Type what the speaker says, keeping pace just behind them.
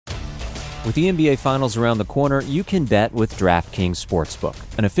With the NBA Finals around the corner, you can bet with DraftKings Sportsbook,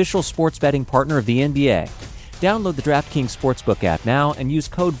 an official sports betting partner of the NBA. Download the DraftKings Sportsbook app now and use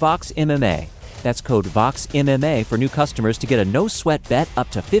code VOXMMA. That's code VOXMMA for new customers to get a no-sweat bet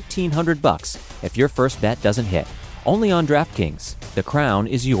up to $1,500 if your first bet doesn't hit. Only on DraftKings. The crown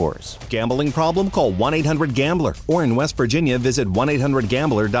is yours. Gambling problem? Call 1-800-GAMBLER. Or in West Virginia, visit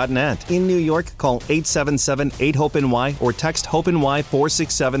 1-800-GAMBLER.net. In New York, call 877-8-HOPE-NY or text HOPE-NY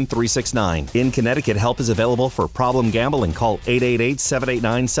 467-369. In Connecticut, help is available for problem gambling. Call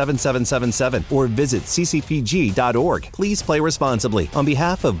 888-789-7777 or visit ccpg.org. Please play responsibly. On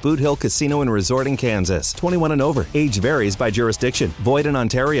behalf of Boot Hill Casino and Resort in Kansas, 21 and over. Age varies by jurisdiction. Void in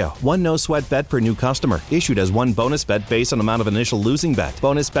Ontario. One no-sweat bet per new customer. Issued as one bonus bet based on amount of initial losing bet.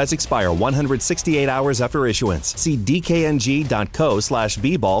 Bonus bets expire 168 hours after issuance. See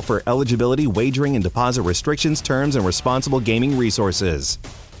dkng.co/bball for eligibility, wagering, and deposit restrictions, terms, and responsible gaming resources.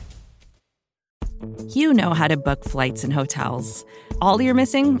 You know how to book flights and hotels. All you're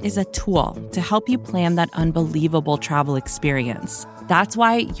missing is a tool to help you plan that unbelievable travel experience. That's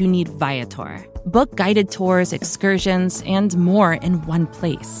why you need Viator. Book guided tours, excursions, and more in one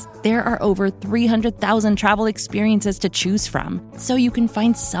place. There are over 300,000 travel experiences to choose from, so you can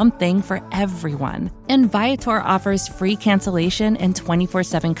find something for everyone. And Viator offers free cancellation and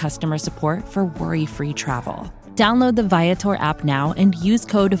 24/7 customer support for worry-free travel. Download the Viator app now and use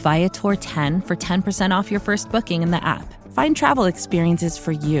code Viator10 for 10% off your first booking in the app. Find travel experiences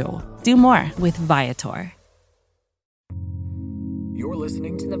for you. Do more with Viator. You're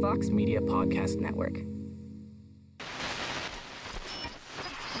listening to the Vox Media Podcast Network.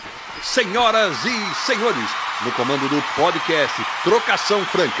 Senhoras e senhores, no comando do podcast Trocação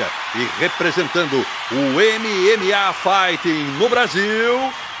Franca e representando o MMA Fighting no Brasil,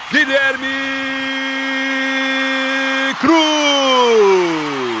 Guilherme Cruz!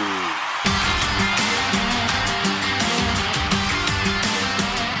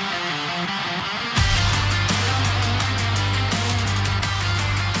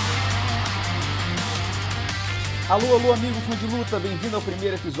 Alô, amigo fã de luta, bem-vindo ao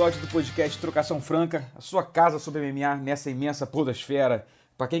primeiro episódio do podcast Trocação Franca, a sua casa sobre MMA nessa imensa podosfera.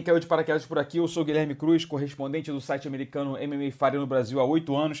 Para quem caiu de paraquedas por aqui, eu sou Guilherme Cruz, correspondente do site americano MMA Fighting no Brasil há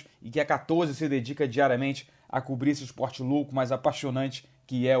 8 anos e que há 14 se dedica diariamente a cobrir esse esporte louco, mas apaixonante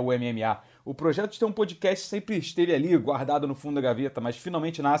que é o MMA. O projeto de ter um podcast sempre esteve ali, guardado no fundo da gaveta, mas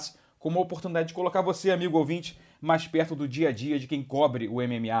finalmente nasce com uma oportunidade de colocar você, amigo ouvinte, mais perto do dia a dia de quem cobre o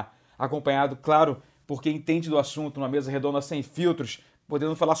MMA. Acompanhado, claro, por quem entende do assunto, numa mesa redonda sem filtros,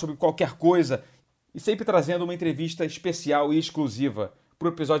 podendo falar sobre qualquer coisa e sempre trazendo uma entrevista especial e exclusiva. Para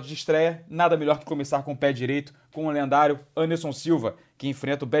o episódio de estreia, nada melhor que começar com o pé direito, com o lendário Anderson Silva, que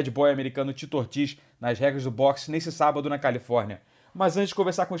enfrenta o bad boy americano Tito Ortiz nas regras do boxe nesse sábado na Califórnia. Mas antes de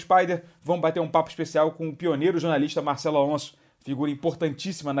conversar com o Spider, vamos bater um papo especial com o pioneiro jornalista Marcelo Alonso, figura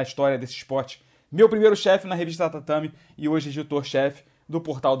importantíssima na história desse esporte, meu primeiro chefe na revista Tatame e hoje editor-chefe do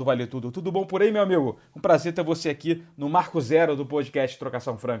portal do Vale Tudo. Tudo bom por aí, meu amigo? Um prazer ter você aqui no Marco Zero do podcast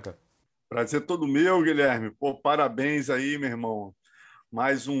Trocação Franca. Prazer todo meu, Guilherme. Pô, parabéns aí, meu irmão.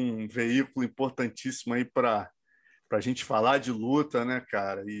 Mais um veículo importantíssimo aí para a gente falar de luta, né,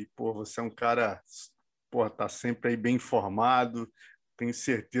 cara? E, pô, você é um cara, pô, tá sempre aí bem informado. Tenho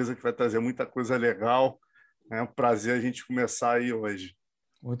certeza que vai trazer muita coisa legal. É um prazer a gente começar aí hoje.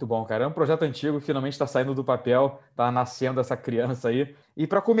 Muito bom, cara. É um projeto antigo, finalmente está saindo do papel, está nascendo essa criança aí. E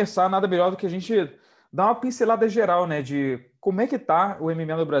para começar, nada melhor do que a gente dar uma pincelada geral, né, de como é que tá o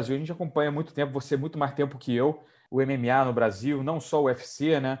MMA no Brasil. A gente acompanha há muito tempo, você muito mais tempo que eu, o MMA no Brasil, não só o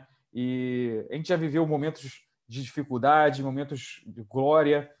UFC, né? E a gente já viveu momentos de dificuldade, momentos de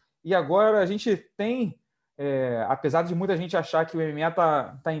glória. E agora a gente tem, apesar de muita gente achar que o MMA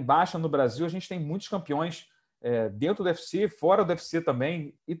tá em baixa no Brasil, a gente tem muitos campeões dentro do UFC, fora do UFC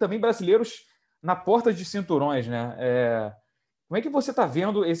também, e também brasileiros na porta de cinturões, né? Como é que você está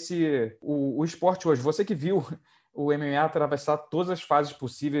vendo o esporte hoje? Você que viu o MMA atravessar todas as fases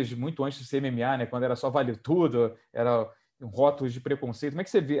possíveis muito antes de ser MMA, né? Quando era só vale tudo, era um rótulo de preconceito. Como é que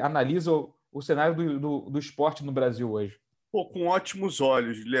você analisa o cenário do esporte no Brasil hoje? Pô, com ótimos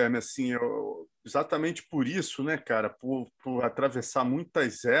olhos, Guilherme. Assim, exatamente por isso, né, cara? Por atravessar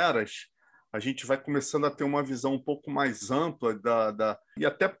muitas eras, a gente vai começando a ter uma visão um pouco mais ampla e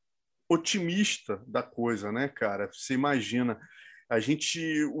até otimista da coisa, né, cara? Você imagina,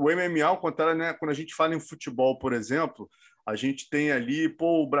 o MMA, ao contrário, né, quando a gente fala em futebol, por exemplo, a gente tem ali,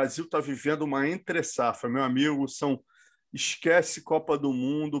 pô, o Brasil está vivendo uma entre-safra, meu amigo, esquece Copa do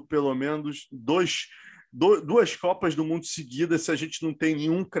Mundo, pelo menos duas Copas do Mundo seguidas, se a gente não tem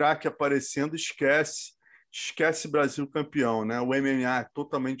nenhum craque aparecendo, esquece. esquece Brasil campeão, né? O MMA é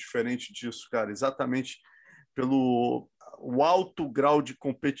totalmente diferente disso, cara, exatamente pelo o alto grau de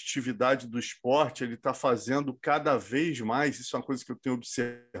competitividade do esporte, ele está fazendo cada vez mais, isso é uma coisa que eu tenho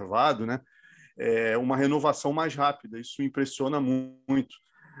observado, né? Uma renovação mais rápida, isso impressiona muito.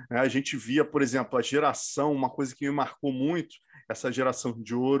 A gente via, por exemplo, a geração, uma coisa que me marcou muito, essa geração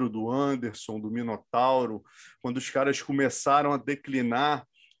de ouro do Anderson, do Minotauro, quando os caras começaram a declinar,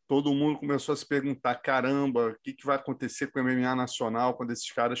 todo mundo começou a se perguntar, caramba, o que vai acontecer com o MMA nacional quando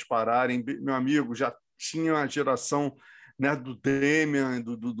esses caras pararem? Meu amigo, já tinha a geração, né, do Demian,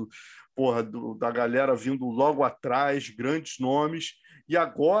 da galera vindo logo atrás, grandes nomes, e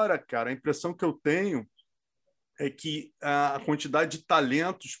agora, cara, a impressão que eu tenho é que a quantidade de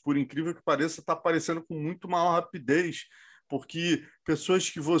talentos, por incrível que pareça, está aparecendo com muito maior rapidez, porque pessoas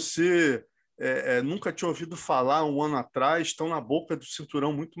que você nunca tinha ouvido falar um ano atrás estão na boca do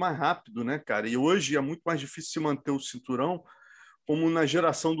cinturão muito mais rápido, né, cara? E hoje é muito mais difícil se manter o cinturão, como na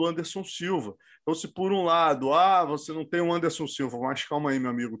geração do Anderson Silva. Então, se por um lado, você não tem o Anderson Silva, mas calma aí, meu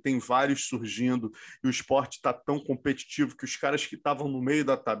amigo, tem vários surgindo e o esporte está tão competitivo que os caras que estavam no meio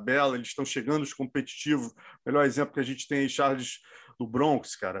da tabela, eles estão chegando os competitivos. O melhor exemplo que a gente tem é Charles do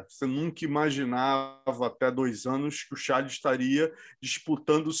Bronx, cara. Você nunca imaginava até 2 anos que o Charles estaria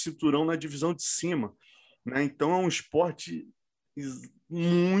disputando o cinturão na divisão de cima, né? Então, é um esporte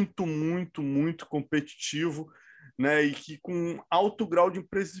muito, muito, muito competitivo, né, e que com alto grau de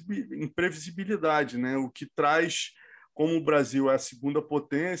imprevisibilidade, né, o que traz, como o Brasil é a segunda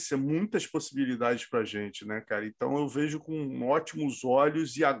potência, muitas possibilidades para a gente, né, cara? Então eu vejo com ótimos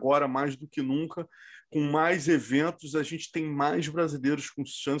olhos e agora mais do que nunca, com mais eventos, a gente tem mais brasileiros com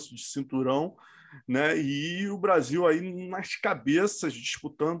chance de cinturão, né? E o Brasil aí nas cabeças,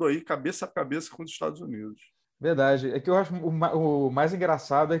 disputando aí cabeça a cabeça com os Estados Unidos. Verdade. É que eu acho o mais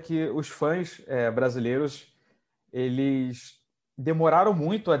engraçado é que os fãs brasileiros eles demoraram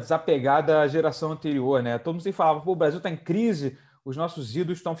muito a desapegar da geração anterior, né? Todo mundo se falava, pô, o Brasil está em crise, os nossos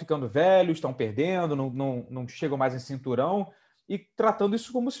ídolos estão ficando velhos, estão perdendo, não chegam mais em cinturão, e tratando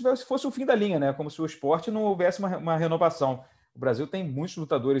isso como se fosse o fim da linha, né? Como se o esporte não houvesse uma renovação. O Brasil tem muitos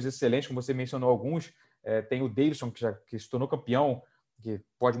lutadores excelentes, como você mencionou alguns, tem o Davidson, que se tornou campeão, que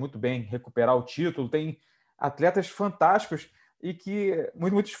pode muito bem recuperar o título, tem atletas fantásticos, e que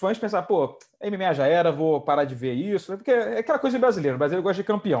muitos fãs pensaram, pô, MMA já era, vou parar de ver isso, porque é aquela coisa de brasileiro, o brasileiro gosta de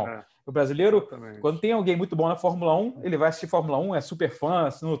campeão. O brasileiro, exatamente, quando tem alguém muito bom na Fórmula 1, ele vai assistir Fórmula 1, é super fã,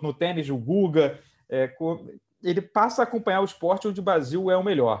 no tênis, o Guga, ele passa a acompanhar o esporte onde o Brasil é o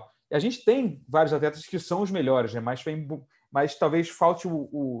melhor. E a gente tem vários atletas que são os melhores, né? Mas talvez falte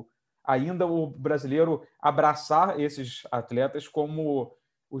ainda o brasileiro abraçar esses atletas como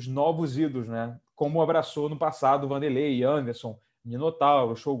os novos ídolos, né? Como abraçou no passado Vanderlei, Anderson,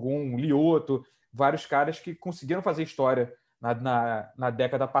 Minotauro, Shogun, Lioto, vários caras que conseguiram fazer história na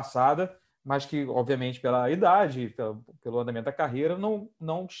década passada, mas que, obviamente, pela idade, pelo andamento da carreira,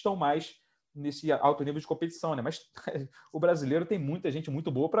 não estão mais nesse alto nível de competição, né? Mas o brasileiro tem muita gente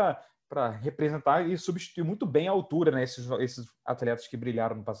muito boa para representar e substituir muito bem a altura, né? Esses atletas que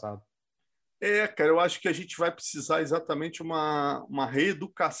brilharam no passado. Cara, eu acho que a gente vai precisar exatamente uma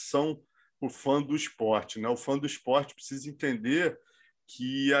reeducação para o fã do esporte, né? O fã do esporte precisa entender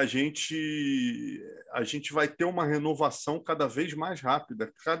que a gente vai ter uma renovação cada vez mais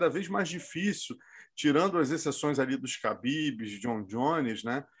rápida, cada vez mais difícil, tirando as exceções ali dos Khabibs, John Jones,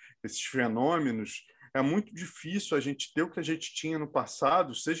 né? Esses fenômenos. É muito difícil a gente ter o que a gente tinha no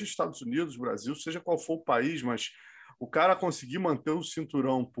passado, seja Estados Unidos, Brasil, seja qual for o país, mas o cara conseguir manter o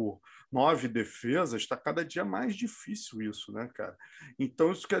cinturão por 9 defesas, está cada dia mais difícil isso, né, cara?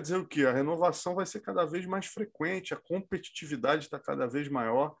 Então, isso quer dizer o quê? A renovação vai ser cada vez mais frequente, a competitividade está cada vez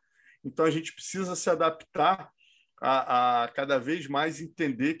maior. Então, a gente precisa se adaptar a cada vez mais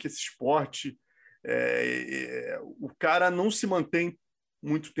entender que esse esporte, o cara não se mantém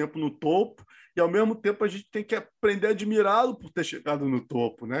muito tempo no topo, e ao mesmo tempo a gente tem que aprender a admirá-lo por ter chegado no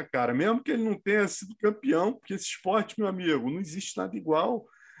topo, né, cara? Mesmo que ele não tenha sido campeão, porque esse esporte, meu amigo, não existe nada igual,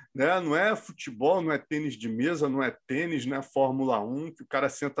 né? Não é futebol, não é tênis de mesa, não é tênis, não é Fórmula 1, que o cara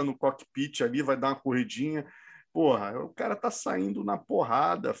senta no cockpit ali, vai dar uma corridinha. Porra, o cara tá saindo na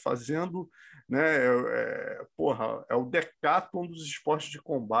porrada, fazendo, né? É o decátlon dos esportes de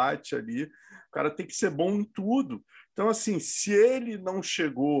combate ali. O cara tem que ser bom em tudo. Então, assim, se ele não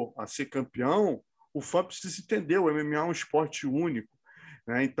chegou a ser campeão, o fã precisa entender, o MMA é um esporte único,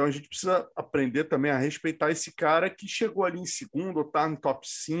 né? Então, a gente precisa aprender também a respeitar esse cara que chegou ali em segundo ou está no top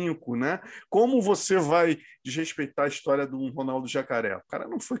 5, né? Como você vai desrespeitar a história do Ronaldo Jacaré? O cara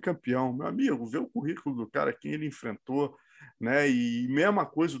não foi campeão, meu amigo, vê o currículo do cara, quem ele enfrentou, né? E mesma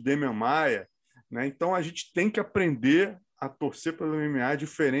coisa o Demian Maia, né? Então a gente tem que aprender a torcer pelo MMA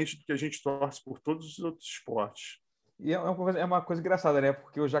diferente do que a gente torce por todos os outros esportes. E é uma coisa engraçada, né?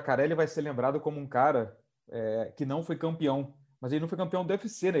 Porque o Jacaré ele vai ser lembrado como um cara que não foi campeão. Mas ele não foi campeão do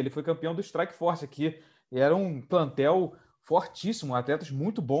UFC, né? Ele foi campeão do Strikeforce aqui. E era um plantel fortíssimo, atletas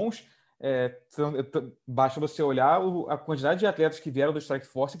muito bons. Basta você olhar a quantidade de atletas que vieram do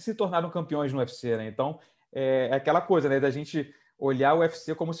Strikeforce que se tornaram campeões no UFC, né? Então, é aquela coisa, né? Da gente olhar o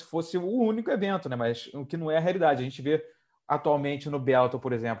UFC como se fosse o único evento, né? Mas o que não é a realidade. A gente vê atualmente no Bellator,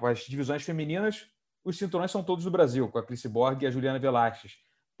 por exemplo, as divisões femininas, os cinturões são todos do Brasil, com a Cris Borg e a Juliana Velasquez.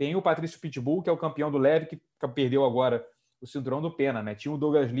 Tem o Patrício Pitbull, que é o campeão do leve, que perdeu agora o cinturão do Pena, né? Tinha o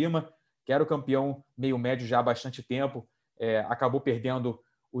Douglas Lima, que era o campeão meio-médio já há bastante tempo, acabou perdendo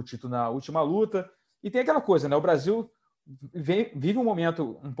o título na última luta. E tem aquela coisa, né? O Brasil vive um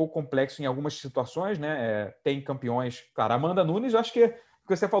momento um pouco complexo em algumas situações, né? Tem campeões, claro, Amanda Nunes, eu acho que o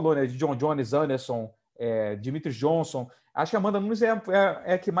que você falou, né? De John Jones, Anderson, Dimitri Johnson. Acho que a Amanda Nunes é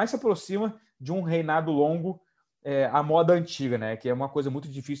a que mais se aproxima de um reinado longo à moda antiga, né? Que é uma coisa muito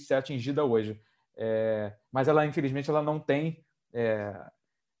difícil de ser atingida hoje. Mas ela, infelizmente, ela não tem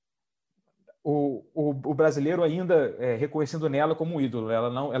o brasileiro ainda reconhecendo nela como um ídolo. Ela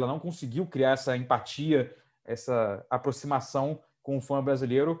não conseguiu criar essa empatia, essa aproximação com o fã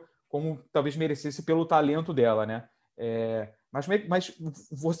brasileiro como talvez merecesse pelo talento dela, né? Mas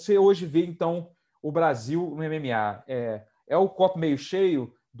você hoje vê, então, o Brasil no MMA. É o copo meio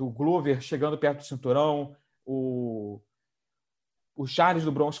cheio do Glover chegando perto do cinturão, o Charles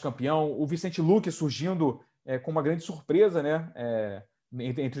do bronze campeão, o Vicente Luque surgindo com uma grande surpresa, né?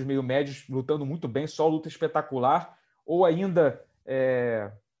 Entre os meio médios, lutando muito bem, só luta espetacular, ou ainda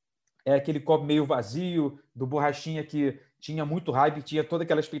aquele copo meio vazio do Borrachinha que tinha muito hype, tinha toda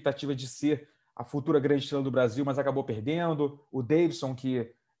aquela expectativa de ser a futura grande estrela do Brasil, mas acabou perdendo, o Davidson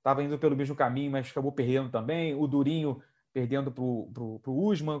que estava indo pelo mesmo caminho, mas acabou perdendo também, o Durinho perdendo para o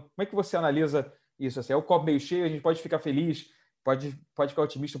Usman. Como é que você analisa isso? Assim, é o copo meio cheio, a gente pode ficar feliz, pode ficar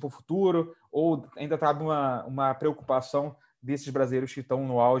otimista para o futuro, ou ainda cabe uma preocupação desses brasileiros que estão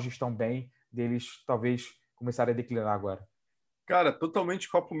no auge, estão bem, deles talvez começarem a declinar agora? Cara, totalmente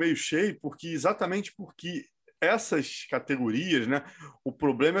copo meio cheio, exatamente porque essas categorias, né? O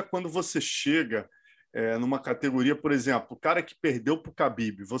problema é quando você chega numa categoria, por exemplo, o cara que perdeu para o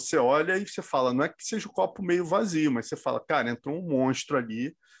Khabib, você olha e você fala, não é que seja o copo meio vazio, mas você fala, cara, entrou um monstro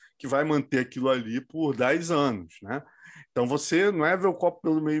ali que vai manter aquilo ali por 10 anos, né? Então você não é ver o copo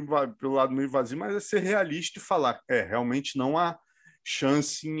pelo lado meio vazio, mas é ser realista e falar, realmente não há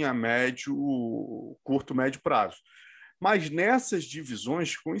chance em curto, médio prazo. Mas nessas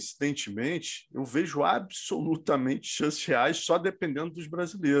divisões, coincidentemente, eu vejo absolutamente chances reais só dependendo dos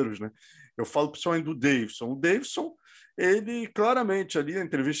brasileiros, né? Eu falo principalmente do Davidson. O Davidson, ele claramente ali, a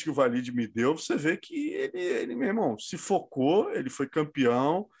entrevista que o Valide me deu, você vê que ele, meu irmão, se focou, ele foi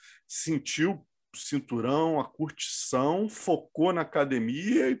campeão, sentiu o cinturão, a curtição, focou na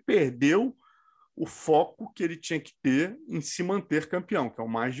academia e perdeu o foco que ele tinha que ter em se manter campeão, que é o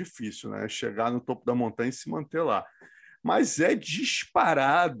mais difícil, né? Chegar no topo da montanha e se manter lá. Mas é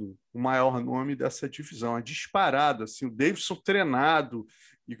disparado o maior nome dessa divisão, é disparado, assim, o Davidson treinado,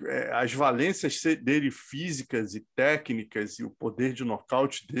 as valências dele físicas e técnicas e o poder de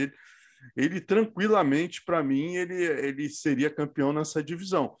nocaute dele, ele tranquilamente, para mim, ele seria campeão nessa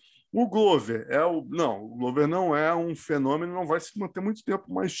divisão. O Glover o Glover não é um fenômeno, não vai se manter muito tempo,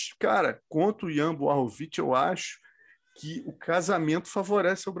 mas, cara, contra o Jan Blachowicz, eu acho que o casamento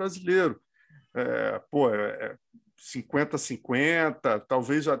favorece o brasileiro. 50-50,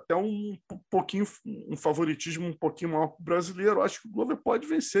 talvez até um pouquinho, um favoritismo um pouquinho maior para o brasileiro. Acho que o Glover pode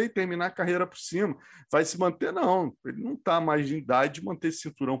vencer e terminar a carreira por cima. Vai se manter? Não. Ele não está mais em idade de manter esse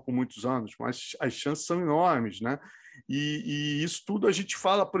cinturão por muitos anos, mas as chances são enormes, né? E isso tudo a gente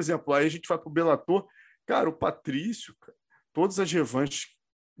fala, por exemplo, aí a gente vai para o Bellator. Cara, o Patrício, todas as revanches,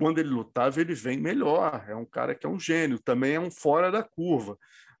 quando ele lutava, ele vem melhor. É um cara que é um gênio, também é um fora da curva.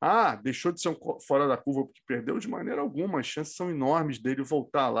 Deixou de ser um fora da curva porque perdeu de maneira alguma. As chances são enormes dele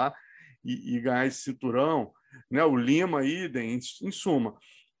voltar lá e ganhar esse cinturão. Né? O Lima, idem, em suma.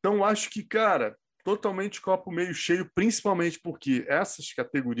 Então, acho que, cara, totalmente copo meio cheio, principalmente porque essas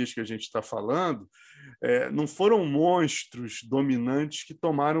categorias que a gente está falando não foram monstros dominantes que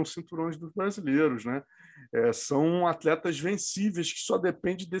tomaram os cinturões dos brasileiros, né? São atletas vencíveis que só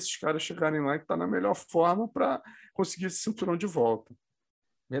depende desses caras chegarem lá e estar na melhor forma para conseguir esse cinturão de volta.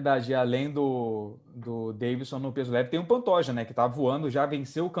 Verdade, e além do Davidson no peso leve, tem o Pantoja, né, que tá voando, já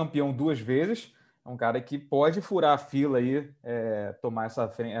venceu o campeão 2 vezes, é um cara que pode furar a fila aí, tomar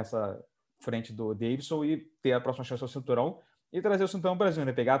essa frente do Davidson e ter a próxima chance ao cinturão. e trazer o cinturão pro Brasil,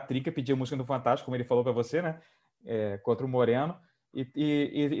 né? Pegar a trinca, pedir a música do Fantástico, como ele falou para você, né? Contra o Moreno,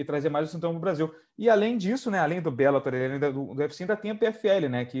 e trazer mais o cinturão pro Brasil. E além disso, né? Além do Bellator, além do UFC, ainda tem a PFL,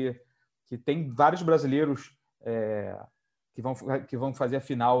 né? Que tem vários brasileiros que vão fazer a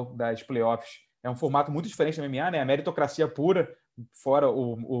final das playoffs. É um formato muito diferente da MMA, né? A meritocracia pura, fora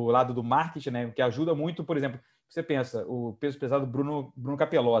o lado do marketing, né? Que ajuda muito, por exemplo, você pensa, o peso pesado Bruno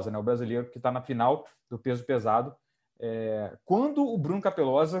Capelosa, né? O brasileiro que está na final do peso pesado. Quando o Bruno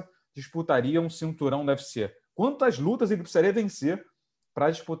Capelosa disputaria um cinturão do UFC? Quantas lutas ele precisaria vencer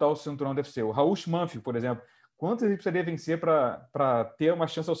para disputar o cinturão do UFC? O Raul Schmanfield, por exemplo, quantas ele precisaria vencer para ter uma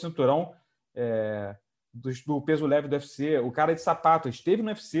chance ao cinturão do peso leve do UFC? O cara de sapato esteve no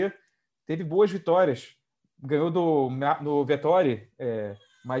UFC, teve boas vitórias, ganhou no Vettori,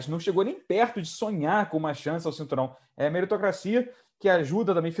 mas não chegou nem perto de sonhar com uma chance ao cinturão. É a meritocracia que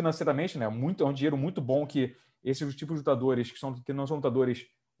ajuda também financeiramente, né? É um dinheiro muito bom que esses tipos de lutadores, que não são lutadores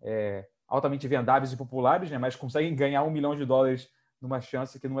altamente vendáveis e populares, né? Mas conseguem ganhar $1 milhão numa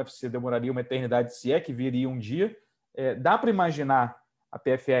chance que no UFC demoraria uma eternidade, se é que viria um dia. Dá para imaginar a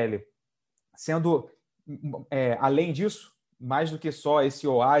PFL sendo, além disso, mais do que só esse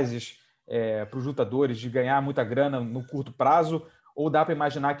oásis para os lutadores de ganhar muita grana no curto prazo, ou dá para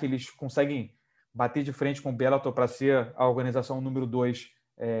imaginar que eles conseguem bater de frente com o Bellator para ser a organização número 2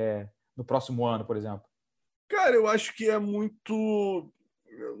 no próximo ano, por exemplo? Cara, eu acho que é muito...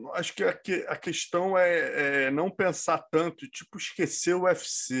 Eu acho que a questão é não pensar tanto, tipo, esquecer o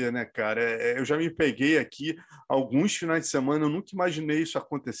UFC, né, cara? Eu já me peguei aqui alguns finais de semana, eu nunca imaginei isso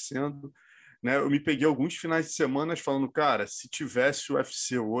acontecendo, né? Eu me peguei alguns finais de semana falando, cara, se tivesse o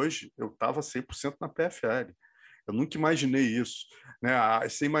UFC hoje, eu tava 100% na PFL. Eu nunca imaginei isso, né?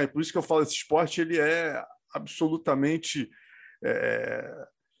 Por isso que eu falo, esse esporte ele é absolutamente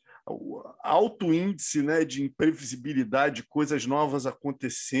alto índice, né, de imprevisibilidade, de coisas novas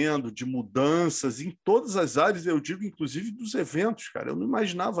acontecendo, de mudanças em todas as áreas, eu digo inclusive dos eventos, cara. Eu não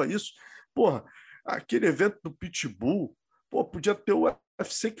imaginava isso. Porra, aquele evento do Pitbull, podia ter o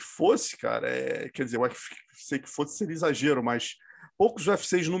UFC que fosse, cara. Quer dizer, o UFC que fosse seria exagero, mas poucos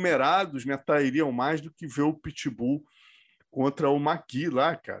UFCs numerados me atrairiam mais do que ver o Pitbull contra o Magui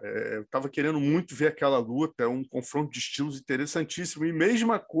lá, cara. Eu estava querendo muito ver aquela luta, é um confronto de estilos interessantíssimo. E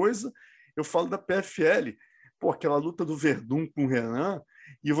mesma coisa, eu falo da PFL. Aquela luta do Verdun com o Renan,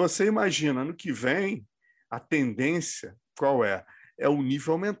 e você imagina, ano que vem, a tendência qual é? É o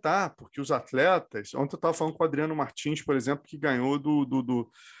nível aumentar, porque os atletas... Ontem eu estava falando com o Adriano Martins, por exemplo, que ganhou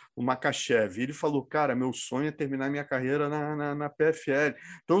do Makhachev. Ele falou, cara, meu sonho é terminar minha carreira na PFL.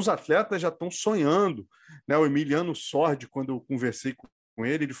 Então, os atletas já estão sonhando, né? O Emiliano Sordi, quando eu conversei com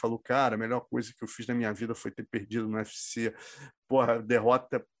ele, ele falou, cara, a melhor coisa que eu fiz na minha vida foi ter perdido no UFC.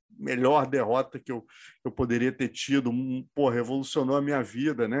 Melhor derrota que eu poderia ter tido, revolucionou a minha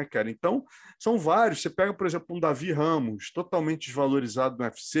vida, né, cara? Então, são vários. Você pega, por exemplo, um Davi Ramos, totalmente desvalorizado no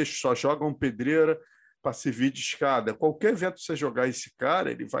UFC, só joga um pedreira para servir de escada. Qualquer evento que você jogar esse cara,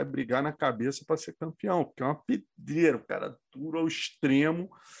 ele vai brigar na cabeça para ser campeão, porque é uma pedreira, o cara duro ao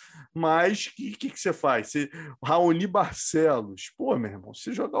extremo, mas o que você faz? Raoni Barcelos, meu irmão,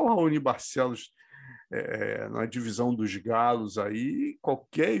 se jogar o Raoni Barcelos na divisão dos galos aí,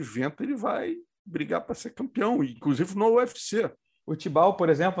 qualquer evento ele vai brigar para ser campeão, inclusive no UFC. O Tibau, por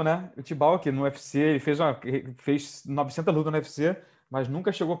exemplo, né? O Tibau que no UFC ele fez 900 lutas no UFC, mas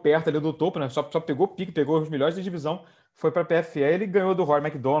nunca chegou perto ali do topo, né? Só pegou pique, pegou os melhores da divisão, foi para a PFL e ganhou do Roy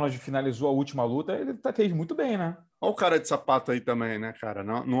McDonald, finalizou a última luta, ele fez muito bem, né? Olha o cara de sapato aí também, né, cara?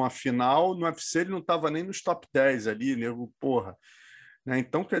 Numa final, no UFC ele não estava nem nos top 10 ali, nego, porra. Né?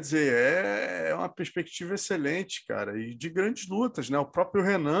 Então, quer dizer, é uma perspectiva excelente, cara, e de grandes lutas, né? O próprio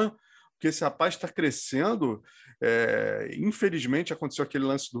Renan, porque esse rapaz está crescendo, infelizmente aconteceu aquele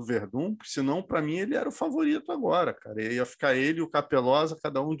lance do Verdun, porque senão, para mim, ele era o favorito agora, cara. Ia ficar ele e o Capelosa,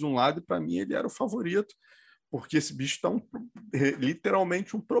 cada um de um lado, e para mim ele era o favorito, porque esse bicho está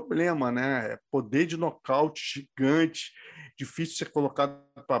literalmente um problema, né? Poder de nocaute gigante, difícil de ser colocado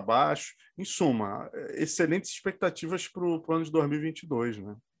para baixo. Em suma, excelentes expectativas para o ano de 2022,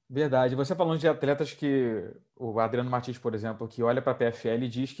 né? Verdade. Você falando de atletas que... O Adriano Martins, por exemplo, que olha para a PFL e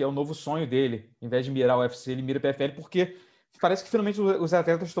diz que é o novo sonho dele. Em vez de mirar o UFC, ele mira a PFL porque parece que finalmente os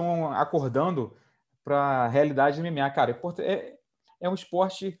atletas estão acordando para a realidade do MMA. Cara, é um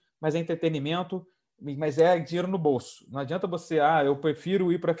esporte, mas é entretenimento, mas é dinheiro no bolso. Não adianta você, eu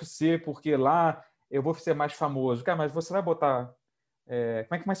prefiro ir para o UFC porque lá eu vou ser mais famoso. Cara, mas você vai botar...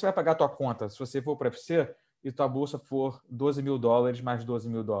 como é que você vai pagar a tua conta se você for para o UFC e tua bolsa for $12 mil mais $12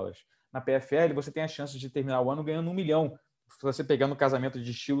 mil? Na PFL, você tem a chance de terminar o ano ganhando $1 milhão. Se você pegar no casamento de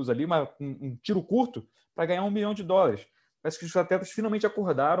estilos ali, um tiro curto, para ganhar $1 milhão. parece que os atletas finalmente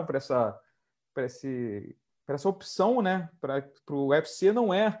acordaram para essa opção, né? Para o UFC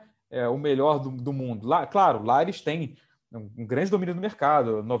não é o melhor do mundo. Lá, claro, lá eles têm um grande domínio do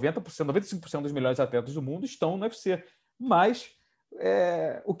mercado. 90%, 95% dos melhores atletas do mundo estão no UFC. Mas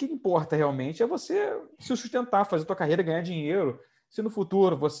o que importa realmente é você se sustentar, fazer a tua carreira, ganhar dinheiro. Se no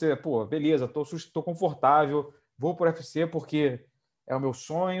futuro você, beleza, tô confortável, vou para o UFC porque é o meu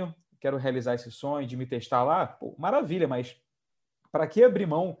sonho, quero realizar esse sonho de me testar lá, maravilha, mas para que abrir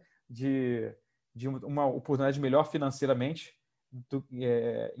mão de uma oportunidade melhor financeiramente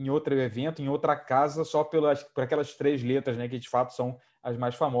em outro evento, em outra casa, só por aquelas 3 letras, né, que de fato são as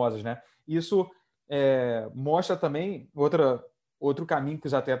mais famosas, né? Isso mostra também outro caminho que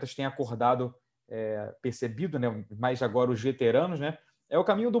os atletas têm acordado, percebido, né? Mais agora os veteranos, né? É o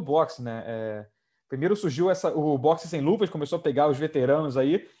caminho do boxe, né? Primeiro surgiu o boxe sem luvas, começou a pegar os veteranos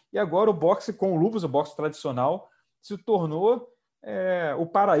aí, e agora o boxe com luvas, o boxe tradicional, se tornou o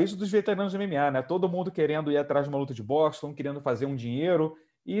paraíso dos veteranos do MMA, né? Todo mundo querendo ir atrás de uma luta de boxe, todo mundo querendo fazer um dinheiro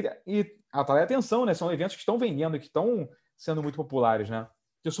e atrai atenção, né? São eventos que estão vendendo, que estão sendo muito populares, né?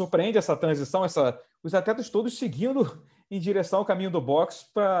 Te surpreende essa transição, os atletas todos seguindo em direção ao caminho do boxe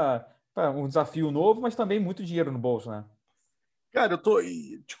para um desafio novo, mas também muito dinheiro no bolso, né? Cara,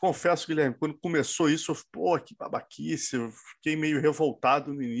 te confesso, Guilherme, quando começou isso, que babaquice, eu fiquei meio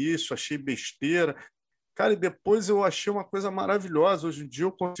revoltado no início, achei besteira. Cara, e depois eu achei uma coisa maravilhosa. Hoje em dia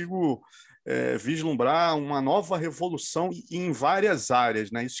eu consigo vislumbrar uma nova revolução em várias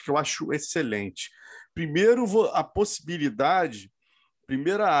áreas, né? Isso que eu acho excelente. Primeiro,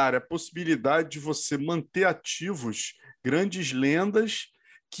 primeira área, a possibilidade de você manter ativos grandes lendas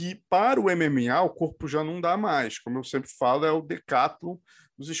que para o MMA o corpo já não dá mais. Como eu sempre falo, é o decátlon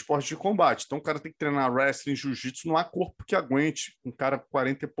dos esportes de combate. Então o cara tem que treinar wrestling, jiu-jitsu, não há corpo que aguente. Um cara com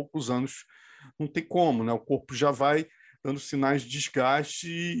 40 e poucos anos não tem como, né? O corpo já vai dando sinais de desgaste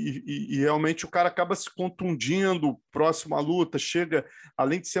e realmente o cara acaba se contundindo próximo à luta, chega,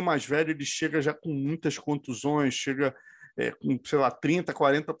 além de ser mais velho, ele chega já com muitas contusões, chega com, sei lá, 30%,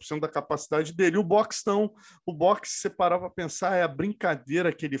 40% da capacidade dele. O boxe não. O boxe, se você parar para pensar, é a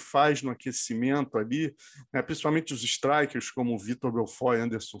brincadeira que ele faz no aquecimento ali, né? Principalmente os strikers como o Vitor Belfort e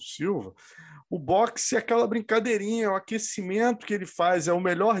Anderson Silva. O boxe é aquela brincadeirinha, é o aquecimento que ele faz, é o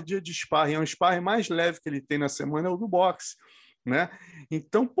melhor dia de sparring, é o sparring mais leve que ele tem na semana, é o do boxe, né?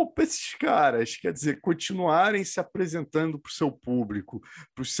 Então, para esses caras, quer dizer, continuarem se apresentando para o seu público,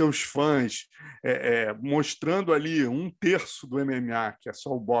 para os seus fãs, mostrando ali 1/3 do MMA, que é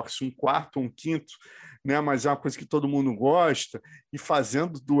só o boxe, 1/4, 1/5, né? Mas é uma coisa que todo mundo gosta, e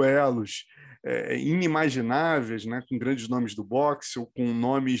fazendo duelos inimagináveis, né? Com grandes nomes do boxe ou com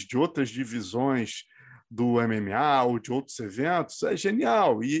nomes de outras divisões do MMA ou de outros eventos, é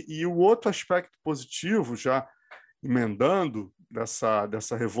genial. E o outro aspecto positivo, já emendando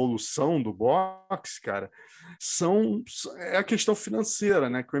dessa revolução do boxe, cara, é a questão financeira,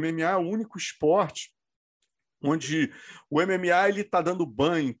 né? Que o MMA é o único esporte onde o MMA ele está dando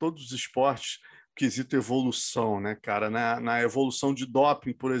banho em todos os esportes, quesito evolução, né, cara? Na evolução de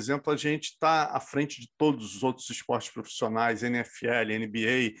doping, por exemplo, a gente está à frente de todos os outros esportes profissionais, NFL,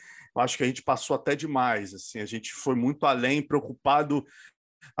 NBA. Eu acho que a gente passou até demais, assim, a gente foi muito além, preocupado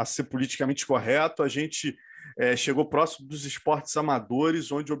a ser politicamente correto, a gente chegou próximo dos esportes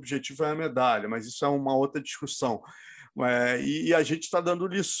amadores, onde o objetivo é a medalha, mas isso é uma outra discussão. E a gente está dando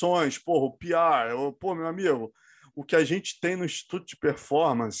lições, o PR, meu amigo, o que a gente tem no Instituto de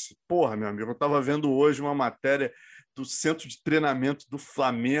Performance, meu amigo, eu estava vendo hoje uma matéria do centro de treinamento do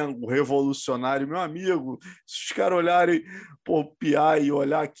Flamengo, revolucionário, meu amigo, se os caras olharem o PI e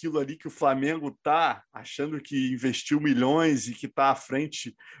olhar aquilo ali que o Flamengo está achando que investiu milhões e que está à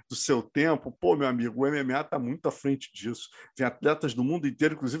frente do seu tempo, meu amigo, o MMA está muito à frente disso. Tem atletas do mundo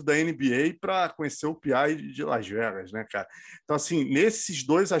inteiro, inclusive da NBA, para conhecer o PI de Las Vegas, né, cara? Então, assim, nesses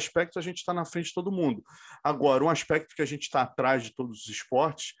dois aspectos a gente está na frente de todo mundo. Agora, um aspecto que a gente está atrás de todos os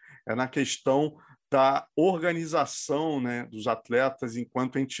esportes é na questão da organização, né, dos atletas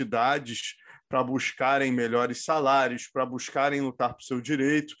enquanto entidades para buscarem melhores salários, para buscarem lutar por seu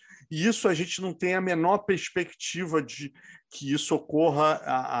direito. E isso a gente não tem a menor perspectiva de que isso ocorra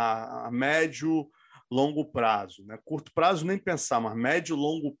a médio, longo prazo, né? Curto prazo nem pensar, mas médio,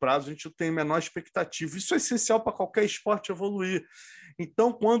 longo prazo a gente não tem a menor expectativa. Isso é essencial para qualquer esporte evoluir.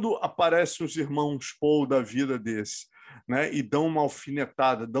 Então, quando aparecem os irmãos Paul da vida desse, né, e dão uma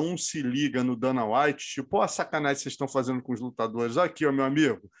alfinetada, dão um se liga no Dana White, tipo, a sacanagem que vocês estão fazendo com os lutadores. Aqui, meu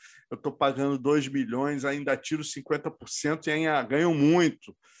amigo, eu estou pagando 2 milhões, ainda tiro 50% e ainda ganho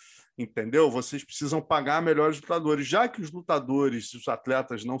muito, entendeu? Vocês precisam pagar melhores lutadores. Já que os lutadores e os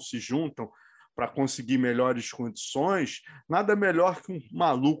atletas não se juntam para conseguir melhores condições, nada melhor que um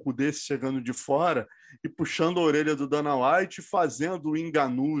maluco desse chegando de fora e puxando a orelha do Dana White, fazendo o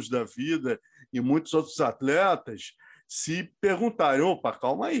Ngannou da vida e muitos outros atletas se perguntarem, opa,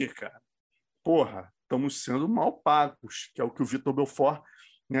 calma aí, cara. Porra, estamos sendo mal pagos, que é o que o Vitor Belfort,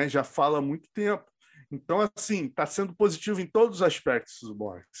 né, já fala há muito tempo. Então, assim, está sendo positivo em todos os aspectos do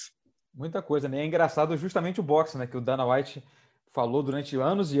boxe. Muita coisa, né? É engraçado justamente o boxe, né? Que o Dana White falou durante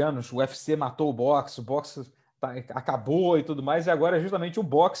anos e anos. O UFC matou o boxe acabou e tudo mais. E agora é justamente o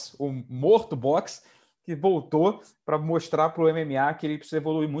boxe, o morto boxe, que voltou para mostrar para o MMA que ele precisa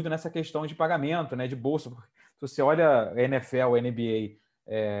evoluir muito nessa questão de pagamento, né? De bolsa. Se você olha a NFL, a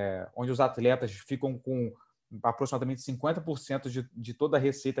NBA, onde os atletas ficam com aproximadamente 50% de toda a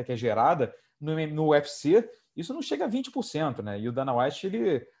receita que é gerada, no UFC, isso não chega a 20%, né? E o Dana White,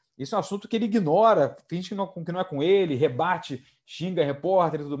 isso é um assunto que ele ignora, finge que não é com ele, rebate, xinga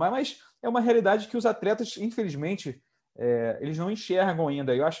repórter e tudo mais, mas é uma realidade que os atletas, infelizmente, eles não enxergam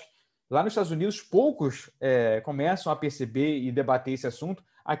ainda. Eu acho que lá nos Estados Unidos, poucos começam a perceber e debater esse assunto.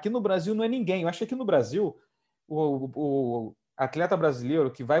 Aqui no Brasil não é ninguém. Eu acho que aqui no Brasil, o atleta brasileiro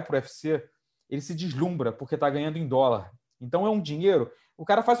que vai para o UFC, ele se deslumbra porque está ganhando em dólar. Então é um dinheiro. O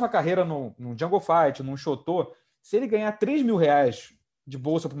cara faz uma carreira no Jungle Fight, num Shotô. Se ele ganhar R$3.000 de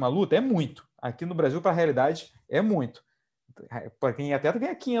bolsa para uma luta, é muito. Aqui no Brasil, para a realidade, é muito. Para quem é atleta,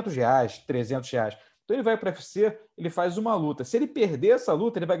 ganha R$500, R$300. Então ele vai para o UFC, ele faz uma luta. Se ele perder essa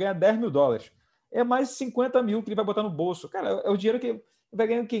luta, ele vai ganhar $10.000. É mais 50 mil que ele vai botar no bolso. Cara, é o dinheiro que ele vai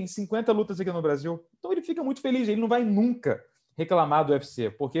ganhar em 50 lutas aqui no Brasil. Então ele fica muito feliz. Ele não vai nunca reclamar do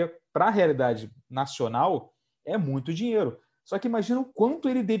UFC, porque para a realidade nacional é muito dinheiro. Só que imagina o quanto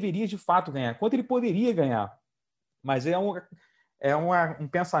ele deveria de fato ganhar, quanto ele poderia ganhar. Mas um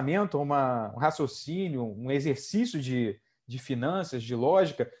pensamento, um raciocínio, um exercício de finanças, de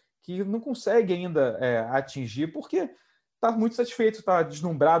lógica, que não consegue ainda atingir, porque está muito satisfeito, está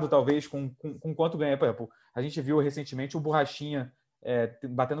deslumbrado, talvez, com quanto ganha. Por exemplo, a gente viu recentemente o Borrachinha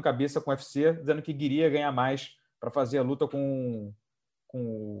batendo cabeça com o UFC, dizendo que queria ganhar mais para fazer a luta com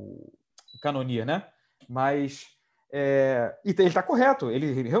o Cannonier, né? Mas e ele está correto,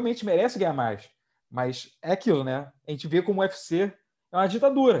 ele realmente merece ganhar mais. Mas é aquilo, né? A gente vê como o UFC é uma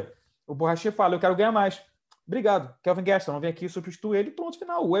ditadura. O Borrachinha fala, eu quero ganhar mais. Obrigado, Kelvin Gastelum, não vem aqui substituir ele, pronto,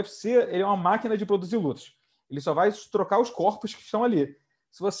 final. O UFC ele é uma máquina de produzir lutas. Ele só vai trocar os corpos que estão ali.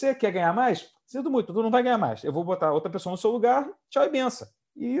 Se você quer ganhar mais, sinto muito, tu não vai ganhar mais. Eu vou botar outra pessoa no seu lugar, tchau e benção.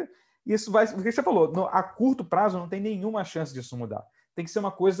 E isso vai... O que você falou, a curto prazo não tem nenhuma chance disso mudar. Tem que ser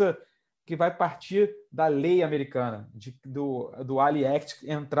uma coisa que vai partir da lei americana, do Ali Act,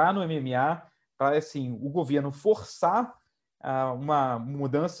 entrar no MMA para assim, o governo forçar uma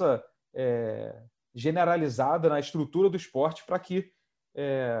mudança generalizada na estrutura do esporte para que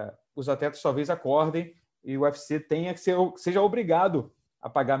os atletas talvez acordem e o UFC seja obrigado a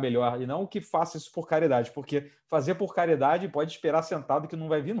pagar melhor e não que faça isso por caridade, porque fazer por caridade pode esperar sentado que não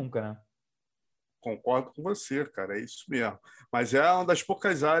vai vir nunca, né? Concordo com você, cara, é isso mesmo. Mas é uma das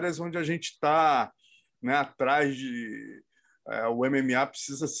poucas áreas onde a gente está, né, atrás de... o MMA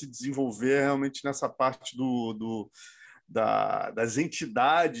precisa se desenvolver realmente nessa parte das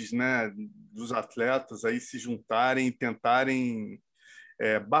entidades, né, dos atletas aí se juntarem e tentarem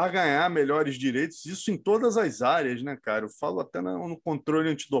barganhar melhores direitos, isso em todas as áreas, né, cara? Eu falo até no controle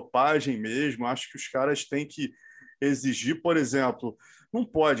antidopagem mesmo, acho que os caras têm que exigir, por exemplo, não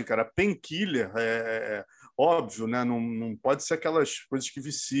pode, cara, painkiller, óbvio, né? Não pode ser aquelas coisas que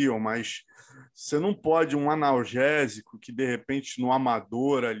viciam, mas você não pode um analgésico que, de repente, no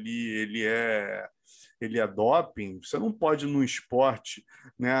amador ali, ele é doping, você não pode no esporte,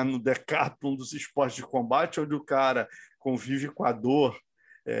 né, no decathlon dos esportes de combate, onde o cara convive com a dor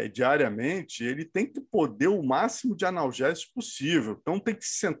diariamente, ele tem que poder o máximo de analgésicos possível. Então tem que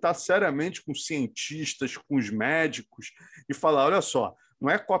se sentar seriamente com os cientistas, com os médicos e falar, olha só,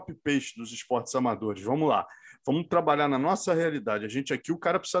 não é copy-paste dos esportes amadores, vamos lá, vamos trabalhar na nossa realidade. A gente aqui, o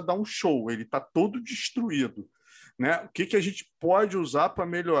cara precisa dar um show, ele está todo destruído, né? O que a gente pode usar para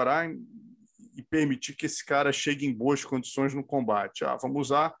melhorar e permitir que esse cara chegue em boas condições no combate? Vamos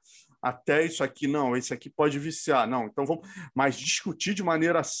usar até isso aqui, não, esse aqui pode viciar, não, então vamos, mas discutir de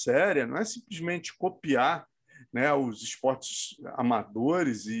maneira séria, não é simplesmente copiar, né, os esportes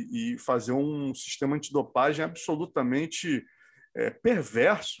amadores e fazer um sistema antidopagem absolutamente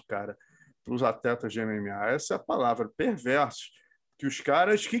perverso, cara, para os atletas de MMA, essa é a palavra, perverso, que os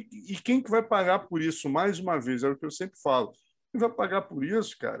caras, e quem que vai pagar por isso, mais uma vez, é o que eu sempre falo, quem vai pagar por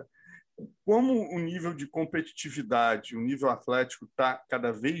isso, cara, como o nível de competitividade, o nível atlético está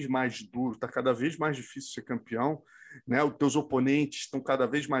cada vez mais duro, está cada vez mais difícil ser campeão, né? Os teus oponentes estão cada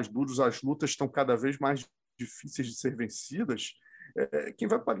vez mais duros, as lutas estão cada vez mais difíceis de ser vencidas, quem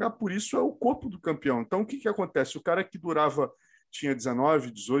vai pagar por isso é o corpo do campeão. Então, o que acontece? O cara que tinha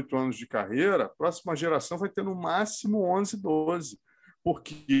 19, 18 anos de carreira, a próxima geração vai ter no máximo 11, 12,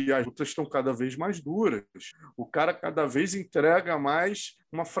 porque as lutas estão cada vez mais duras. O cara cada vez entrega mais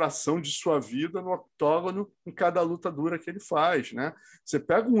uma fração de sua vida no octógono em cada luta dura que ele faz, né? Você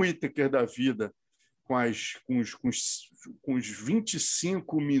pega um Whittaker da vida com os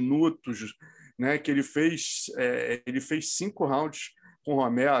 25 minutos, né, que ele fez 5 rounds com o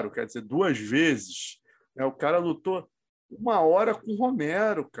Romero, quer dizer, 2 vezes. Né? O cara lutou 1 hora com o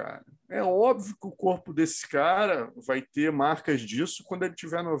Romero, cara. É óbvio que o corpo desse cara vai ter marcas disso quando ele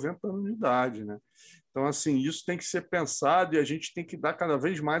tiver 90 anos de idade, né? Então, assim, isso tem que ser pensado e a gente tem que dar cada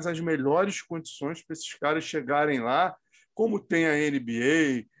vez mais as melhores condições para esses caras chegarem lá, como tem a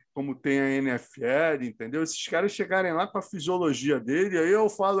NBA, como tem a NFL, entendeu? Esses caras chegarem lá com a fisiologia dele, aí eu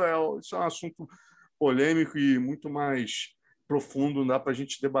falo, isso é um assunto polêmico e muito mais profundo, não dá para a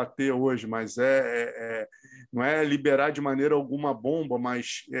gente debater hoje, mas não é liberar de maneira alguma bomba,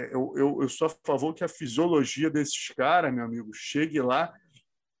 mas eu sou a favor que a fisiologia desses caras, meu amigo, chegue lá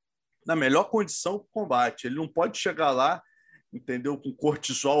na melhor condição do combate. Ele não pode chegar lá, entendeu, com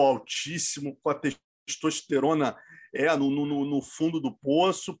cortisol altíssimo, com a testosterona no fundo do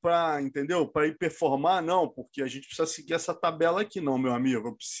poço para ir performar, não, porque a gente precisa seguir essa tabela aqui, não, meu amigo.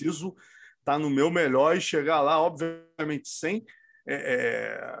 Eu preciso estar no meu melhor e chegar lá, obviamente, sem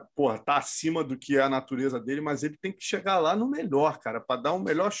tá acima do que é a natureza dele, mas ele tem que chegar lá no melhor, cara, para dar o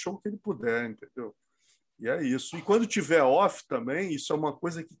melhor show que ele puder, entendeu? E é isso. E quando tiver off também, isso é uma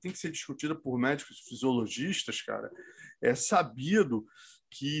coisa que tem que ser discutida por médicos e fisiologistas, cara. É sabido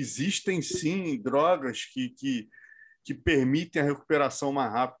que existem, sim, drogas que permitem a recuperação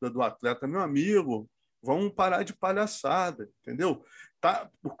mais rápida do atleta. Meu amigo, vamos parar de palhaçada, entendeu?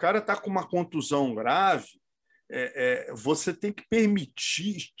 O cara está com uma contusão grave, você tem que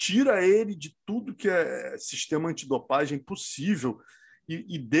permitir, tira ele de tudo que é sistema antidopagem possível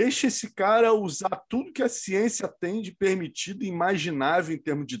e deixa esse cara usar tudo que a ciência tem de permitido e imaginável em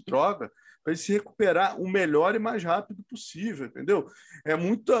termos de droga para ele se recuperar o melhor e mais rápido possível, entendeu? É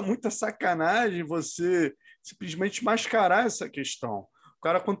muita sacanagem você simplesmente mascarar essa questão. O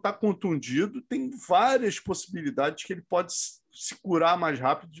cara, quando está contundido, tem várias possibilidades que ele pode se curar mais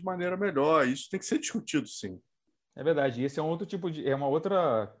rápido de maneira melhor. Isso tem que ser discutido, sim. É verdade. Esse é um outro é uma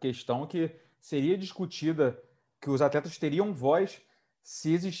outra questão que seria discutida, que os atletas teriam voz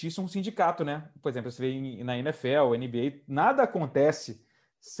se existisse um sindicato, né? Por exemplo, você vê na NFL, NBA, nada acontece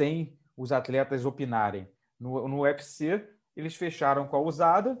sem os atletas opinarem. No UFC, eles fecharam com a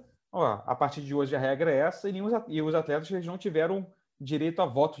usada. A partir de hoje a regra é essa, e os atletas eles não tiveram direito a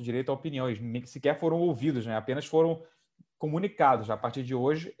voto, direito a opinião, eles nem sequer foram ouvidos, né? Apenas foram comunicados. A partir de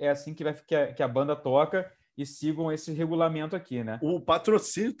hoje é assim que a banda toca, e sigam esse regulamento aqui, né? O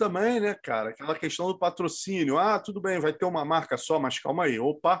patrocínio também, né, cara? Aquela questão do patrocínio. Tudo bem, vai ter uma marca só, mas calma aí.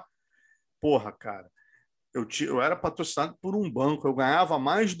 Opa, porra, cara. Eu era patrocinado por um banco, eu ganhava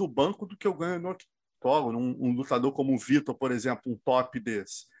mais do banco do que eu ganho no octógono. Um lutador como o Vitor, por exemplo, um top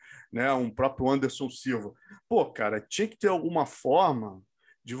desse, né? Um próprio Anderson Silva. Pô, cara, tinha que ter alguma forma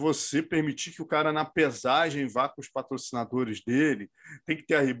de você permitir que o cara na pesagem vá com os patrocinadores dele. Tem que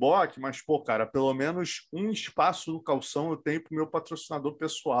ter a Reebok, mas, pô, cara, pelo menos um espaço no calção eu tenho para o meu patrocinador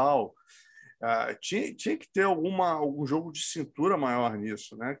pessoal. Tinha que ter algum jogo de cintura maior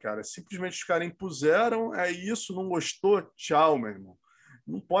nisso, né, cara? Simplesmente os caras impuseram, isso, não gostou, tchau, meu irmão.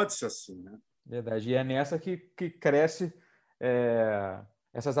 Não pode ser assim, né? Verdade. E é nessa que cresce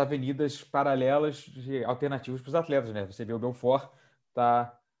essas avenidas paralelas de alternativas para os atletas, né? Você vê o Belfort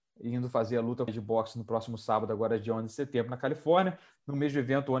está indo fazer a luta de boxe no próximo sábado, agora dia 11 de setembro, na Califórnia. No mesmo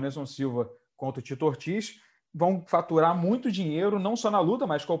evento, o Anderson Silva contra o Tito Ortiz vão faturar muito dinheiro, não só na luta,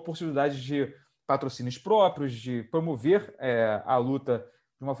 mas com a possibilidade de patrocínios próprios, de promover a luta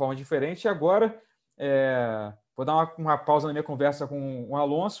de uma forma diferente. E agora, vou dar uma pausa na minha conversa com o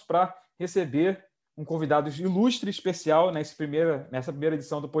Alonso para receber um convidado ilustre, especial, nessa primeira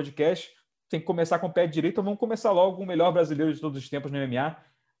edição do podcast. Tem que começar com o pé direito, então vamos começar logo com o melhor brasileiro de todos os tempos no MMA,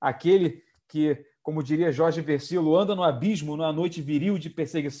 aquele que, como diria Jorge Versilo, anda no abismo numa noite viril de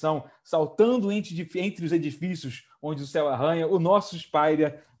perseguição, saltando entre os edifícios onde o céu arranha, o nosso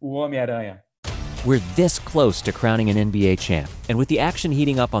Spider, o Homem-Aranha. We're this close to crowning an NBA champ, and with the action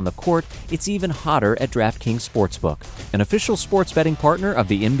heating up on the court, it's even hotter at DraftKings Sportsbook, an official sports betting partner of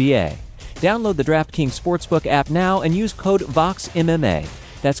the NBA. Download the DraftKings Sportsbook app now and use code VOXMMA.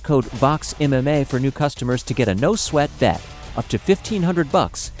 That's code VOXMMA for new customers to get a no-sweat bet, up to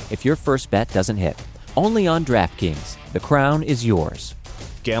 $1,500 if your first bet doesn't hit. Only on DraftKings. The crown is yours.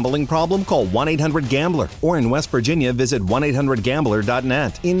 Gambling problem? Call 1-800-GAMBLER. Or in West Virginia, visit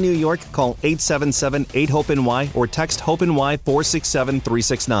 1-800-GAMBLER.net. In New York, call 877-8-HOPE-NY or text HOPE-NY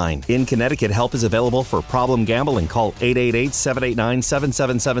 467-369. In Connecticut, help is available for problem gambling. Call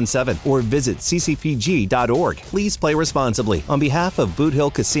 888-789-7777 or visit ccpg.org. Please play responsibly. On behalf of Boot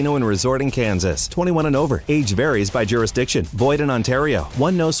Hill Casino and Resort in Kansas, 21 and over. Age varies by jurisdiction. Void in Ontario.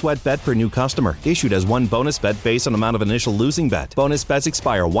 One no-sweat bet per new customer. Issued as one bonus bet based on amount of initial losing bet. Bonus bets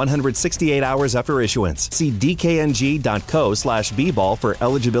expire 168 hours after issuance. See dkng.co/bball for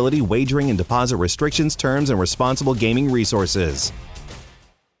eligibility, wagering, and deposit restrictions, terms, and responsible gaming resources.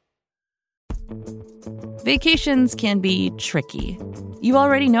 Vacations can be tricky. You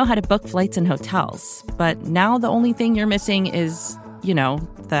already know how to book flights and hotels, but now the only thing you're missing is,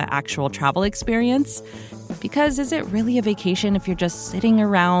 the actual travel experience. Because is it really a vacation if you're just sitting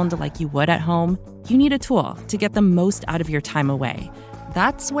around like you would at home? You need a tool to get the most out of your time away.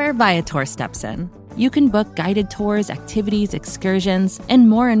 That's where Viator steps in. You can book guided tours, activities, excursions, and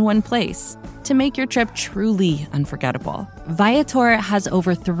more in one place to make your trip truly unforgettable. Viator has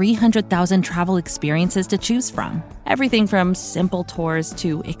over 300,000 travel experiences to choose from. Everything from simple tours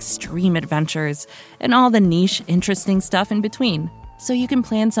to extreme adventures and all the niche, interesting stuff in between. So you can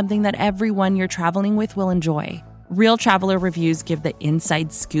plan something that everyone you're traveling with will enjoy. Real traveler reviews give the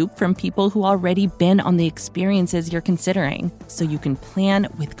inside scoop from people who already been on the experiences you're considering, so you can plan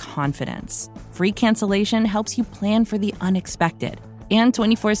with confidence. Free cancellation helps you plan for the unexpected. And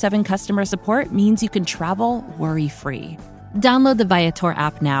 24/7 customer support means you can travel worry-free. Download the Viator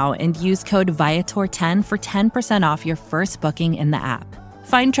app now and use code Viator10 for 10% off your first booking in the app.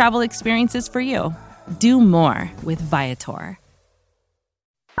 Find travel experiences for you. Do more with Viator.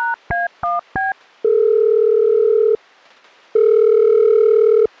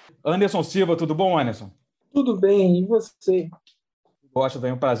 Anderson Silva, tudo bom, Anderson? Tudo bem, e você? Gosto, também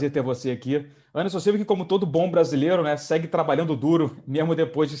é um prazer ter você aqui. Anderson Silva, que como todo bom brasileiro, né, segue trabalhando duro, mesmo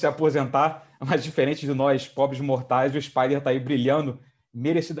depois de se aposentar, mas diferente de nós, pobres mortais, o Spider está aí brilhando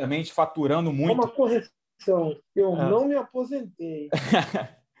merecidamente, faturando muito. Uma correção, eu não me aposentei.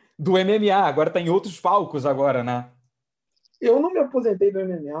 Do MMA, agora está em outros palcos agora, né? Eu não me aposentei do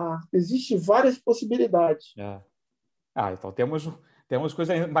MMA, existem várias possibilidades. Então temos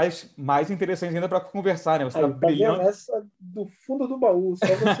coisas mais interessantes ainda para conversar, né? Você está brilhando. Essa do fundo do baú, só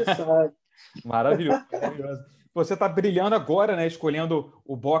você sabe. Maravilhoso, maravilhoso. Você está brilhando agora, né? Escolhendo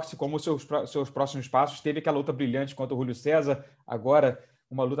o boxe como seus próximos passos. Teve aquela luta brilhante contra o Júlio César, agora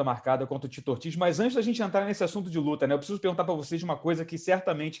uma luta marcada contra o Tito Ortiz. Mas antes da gente entrar nesse assunto de luta, né? Eu preciso perguntar para vocês uma coisa que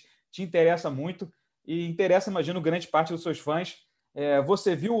certamente te interessa muito e interessa, imagino, grande parte dos seus fãs.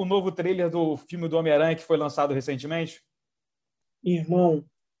 Você viu o novo trailer do filme do Homem-Aranha que foi lançado recentemente? Irmão,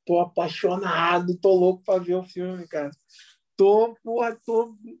 tô apaixonado, tô louco para ver o filme, cara.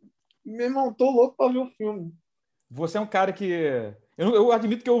 Meu irmão, tô louco para ver o filme. Você é um cara que... Eu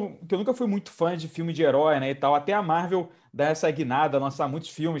admito que eu nunca fui muito fã de filme de herói, né, e tal. Até a Marvel dá essa guinada, lançar muitos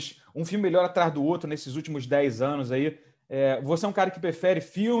filmes, um filme melhor atrás do outro nesses últimos 10 anos aí. Você é um cara que prefere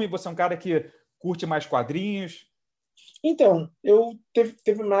filme? Você é um cara que curte mais quadrinhos? Então,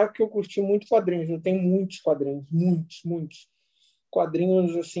 teve uma época que eu curti muito quadrinhos. Eu tenho muitos quadrinhos, muitos.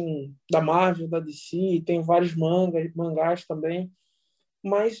 Quadrinhos assim da Marvel, da DC, tem vários mangás também,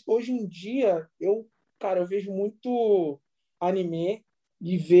 mas hoje em dia eu vejo muito anime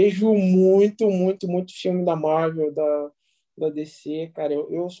e vejo muito filme da Marvel, da DC, cara,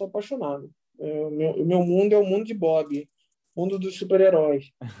 eu sou apaixonado. O meu mundo é o mundo de Bob, mundo dos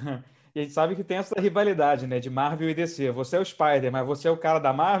super-heróis. E a gente sabe que tem essa rivalidade, né, de Marvel e DC. Você é o Spider, mas você é o cara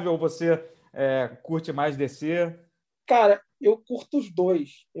da Marvel ou você curte mais DC? Cara, eu curto os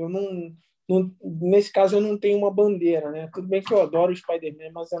dois. Eu não, nesse caso, eu não tenho uma bandeira, né? Tudo bem que eu adoro o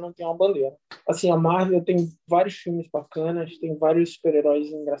Spider-Man, mas eu não tenho uma bandeira. Assim, a Marvel tem vários filmes bacanas, tem vários super-heróis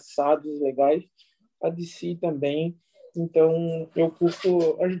engraçados, legais. A DC também. Então, eu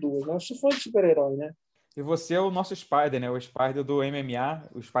curto as duas. Eu sou fã de super-herói, né? E você é o nosso Spider, né? O Spider do MMA,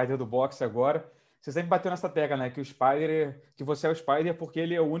 o Spider do boxe agora. Você sempre bateu nessa tecla, né? Que você é o Spider porque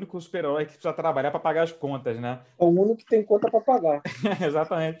ele é o único super-herói que precisa trabalhar para pagar as contas, né? É o único que tem conta para pagar.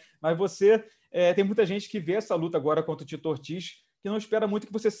 Exatamente. Mas você tem muita gente que vê essa luta agora contra o Tito Ortiz que não espera muito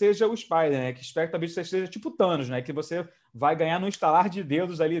que você seja o Spider, né? Que espera também que você seja tipo Thanos, né? Que você vai ganhar no estalar de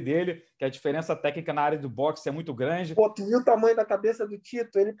dedos ali dele, que a diferença técnica na área do boxe é muito grande. Pô, tu viu o tamanho da cabeça do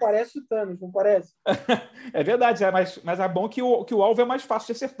Tito? Ele parece o Thanos, não parece? É verdade, mas é bom que o alvo é mais fácil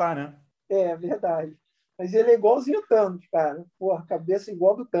de acertar, né? É verdade. Mas ele é igualzinho o Thanos, cara. Porra, cabeça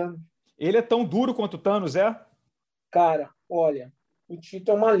igual do Thanos. Ele é tão duro quanto o Thanos, é? Cara, olha, o Tito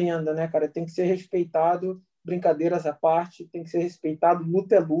é uma lenda, né, cara? Tem que ser respeitado, brincadeiras à parte, tem que ser respeitado,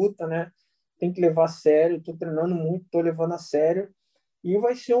 luta é luta, né? Tem que levar a sério, tô treinando muito, tô levando a sério. E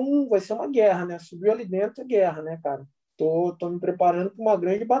vai ser uma guerra, né? Subiu ali dentro, é guerra, né, cara? Tô me preparando para uma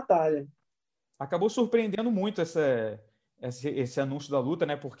grande batalha. Acabou surpreendendo muito esse anúncio da luta,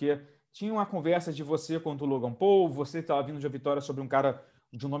 né? Porque tinha uma conversa de você contra o Logan Paul, você estava vindo de uma vitória sobre um cara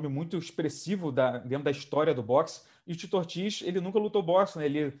de um nome muito expressivo dentro da história do boxe, e o Tito Ortiz, ele nunca lutou boxe,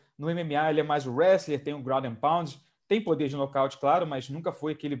 né? No MMA ele é mais o wrestler, tem o ground and pound, tem poder de nocaute, claro, mas nunca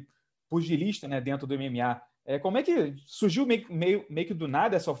foi aquele pugilista, né, dentro do MMA. Como é que surgiu meio que do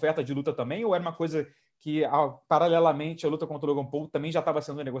nada essa oferta de luta também, ou era uma coisa que, paralelamente, a luta contra o Logan Paul também já estava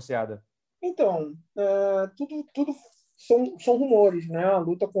sendo negociada? Então, tudo são rumores, né? A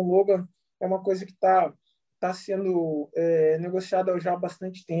luta com o Logan é uma coisa que tá sendo negociada já há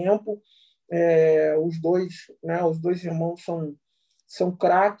bastante tempo. Os dois irmãos são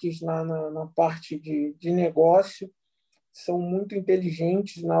craques na parte de negócio, são muito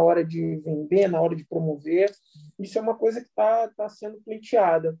inteligentes na hora de vender, na hora de promover. Isso é uma coisa que tá sendo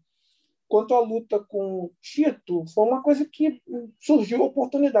pleiteada. Quanto à luta com o Tito, foi uma coisa que surgiu a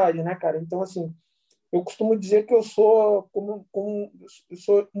oportunidade, né, cara? Então, assim, eu costumo dizer que eu sou eu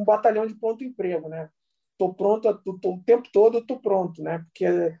sou um batalhão de pronto emprego, né? Estou pronto o tempo todo, eu estou pronto, né? Porque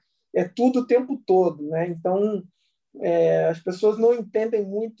é tudo o tempo todo, né? Então, as pessoas não entendem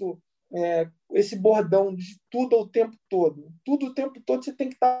muito esse bordão de tudo ao tempo todo. Tudo o tempo todo, você tem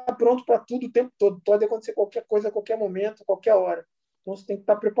que estar pronto para tudo o tempo todo. Pode acontecer qualquer coisa a qualquer momento, a qualquer hora. Então, você tem que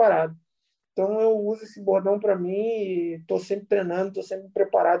estar preparado. Então, eu uso esse bordão para mim e estou sempre treinando, estou sempre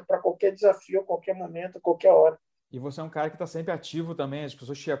preparado para qualquer desafio, a qualquer momento, a qualquer hora. E você é um cara que está sempre ativo também, as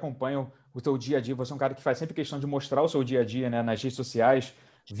pessoas que acompanham o seu dia a dia. Você é um cara que faz sempre questão de mostrar o seu dia a dia, né, nas redes sociais,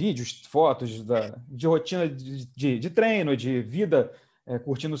 vídeos, fotos de rotina de treino, de vida,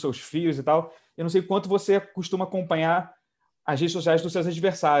 curtindo seus filhos e tal. Eu não sei quanto você costuma acompanhar as redes sociais dos seus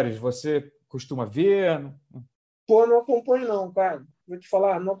adversários. Você costuma ver? Pô, não acompanho não, cara. Vou te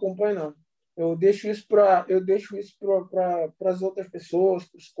falar, não acompanho não. Eu deixo isso para as outras pessoas,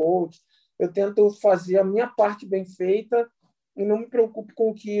 para os coaches. Eu tento fazer a minha parte bem feita e não me preocupo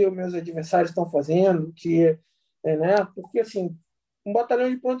com o que os meus adversários estão fazendo, né? Porque assim, um batalhão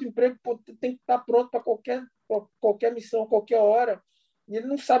de pronto emprego tem que estar pronto para qualquer missão, qualquer hora. E ele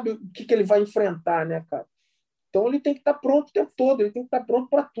não sabe o que ele vai enfrentar, né, cara? Então ele tem que estar pronto o tempo todo, ele tem que estar pronto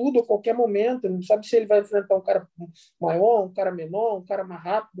para tudo, a qualquer momento. Ele não sabe se ele vai enfrentar um cara maior, um cara menor, um cara mais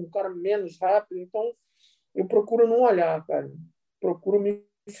rápido, um cara menos rápido. Então eu procuro não olhar, cara. Procuro me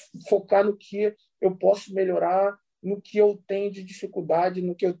focar no que eu posso melhorar, no que eu tenho de dificuldade,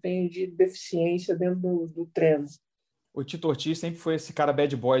 no que eu tenho de deficiência dentro do treino. O Tito Ortiz sempre foi esse cara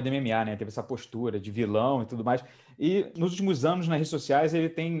bad boy do MMA, né? Teve essa postura de vilão e tudo mais. E nos últimos anos, nas redes sociais, ele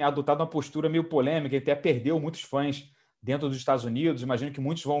tem adotado uma postura meio polêmica, ele até perdeu muitos fãs dentro dos Estados Unidos. Imagino que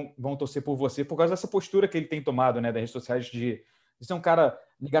muitos vão torcer por você por causa dessa postura que ele tem tomado, né, das redes sociais de ser um cara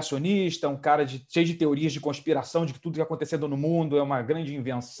negacionista, um cara cheio de teorias de conspiração, de que tudo que está acontecendo no mundo é uma grande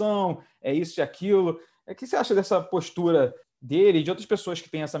invenção, é isso e aquilo. O que você acha dessa postura dele e de outras pessoas que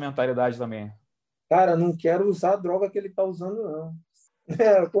têm essa mentalidade também? Cara, não quero usar a droga que ele está usando, não.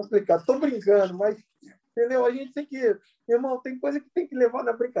 É complicado. Estou brincando, mas, entendeu? A gente tem que... Irmão, tem coisa que tem que levar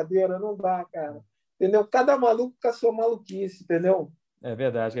na brincadeira, não dá, cara. Entendeu? Cada maluco com a sua maluquice, entendeu? É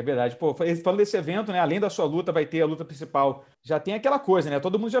verdade, é verdade. Pô, falando desse evento, né? Além da sua luta, vai ter a luta principal. Já tem aquela coisa, né?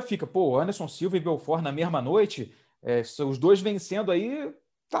 Todo mundo já fica, pô, Anderson Silva e Belfort na mesma noite, os dois vencendo aí,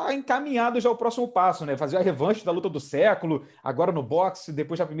 tá encaminhado já o próximo passo, né? Fazer a revanche da luta do século, agora no boxe,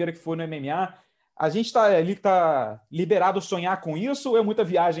 depois da primeira que foi no MMA. A gente tá liberado a sonhar com isso ou é muita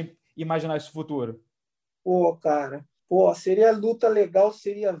viagem imaginar esse futuro? Pô, cara, seria luta legal,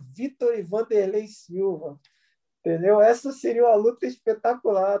 seria Vitor e Vanderlei Silva, entendeu? Essa seria uma luta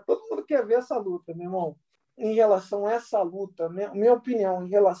espetacular. Todo mundo quer ver essa luta, meu irmão. Em relação a essa luta, minha opinião em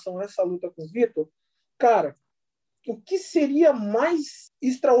relação a essa luta com o Vitor, cara, o que seria mais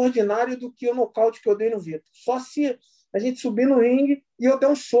extraordinário do que o nocaute que eu dei no Vitor? Só se a gente subir no ringue e eu der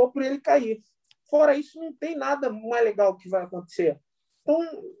um sopro e ele cair. Fora isso, não tem nada mais legal que vai acontecer. Então,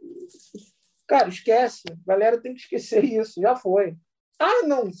 cara, esquece. A galera tem que esquecer isso. Já foi. A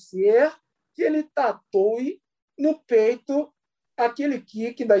não ser que ele tatue no peito aquele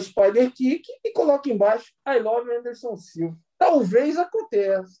kick da Spider Kick e coloque embaixo I love Anderson Silva. Talvez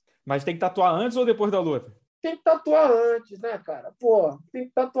aconteça. Mas tem que tatuar antes ou depois da luta? Tem que tatuar antes, né, cara? Pô, tem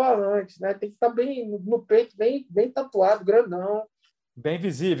que tatuar antes, né? Tem que estar bem no peito, bem tatuado, grandão. Bem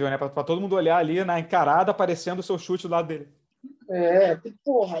visível, né? Para todo mundo olhar ali na encarada, aparecendo o seu chute do lado dele.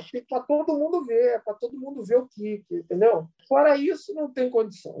 Tem para todo mundo ver, para todo mundo ver o kick, entendeu? Fora isso, não tem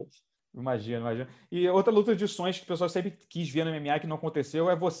condições. Imagina. E outra luta de sonhos que o pessoal sempre quis ver no MMA que não aconteceu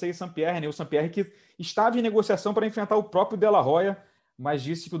é você e Saint-Pierre, né? O Saint-Pierre que estava em negociação para enfrentar o próprio De La Hoya, mas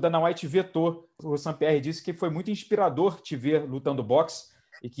disse que o Dana White vetou. O Saint-Pierre disse que foi muito inspirador te ver lutando boxe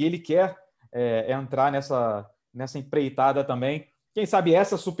e que ele quer entrar nessa empreitada também. Quem sabe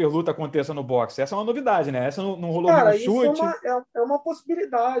essa super luta aconteça no boxe? Essa é uma novidade, né? Essa não rolou nenhum Cara, isso chute. é uma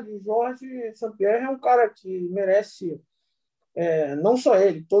possibilidade. O Jorge Saint-Pierre é um cara que merece, não só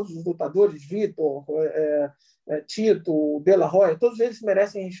ele, todos os lutadores, Vitor, Tito, De La Hoya, todos eles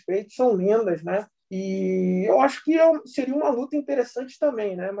merecem respeito, são lendas, né? E eu acho que seria uma luta interessante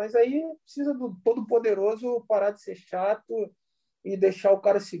também, né? Mas aí precisa do Todo-Poderoso parar de ser chato e deixar o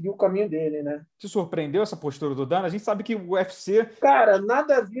cara seguir o caminho dele, né? Te surpreendeu essa postura do Dana? A gente sabe que o UFC... Cara,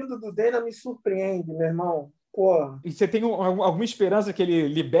 nada vindo do Dana me surpreende, meu irmão. Pô. E você tem alguma esperança que ele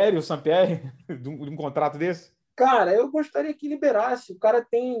libere o Saint-Pierre de um contrato desse? Cara, eu gostaria que liberasse. O cara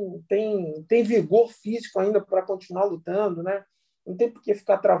tem vigor físico ainda para continuar lutando, né? Não tem por que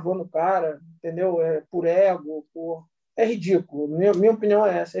ficar travando o cara, entendeu? Por ego, É ridículo. Minha opinião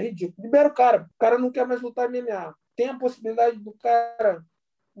é essa, é ridículo. Libera o cara. O cara não quer mais lutar MMA. Tem a possibilidade do cara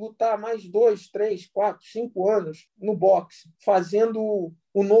lutar mais 2, 3, 4, 5 anos no boxe, fazendo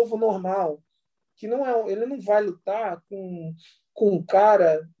o novo normal. Que ele não vai lutar com um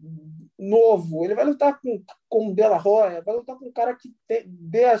cara novo, ele vai lutar com o De La Hoya, vai lutar com um cara que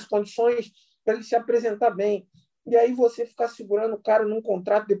dê as condições para ele se apresentar bem. E aí você ficar segurando o cara num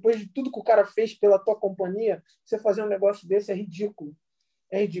contrato, depois de tudo que o cara fez pela tua companhia, você fazer um negócio desse é ridículo.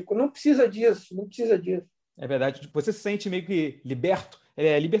 É ridículo. Não precisa disso, não precisa disso. É verdade. Você se sente meio que liberto,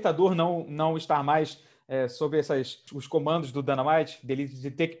 libertador não estar mais sob os comandos do Dana White, dele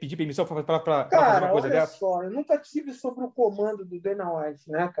de ter que pedir permissão para fazer uma coisa dessa? Olha só, eu nunca tive sob o comando do Dana White,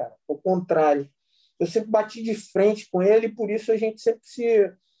 né, cara? Ao contrário. Eu sempre bati de frente com ele e por isso a gente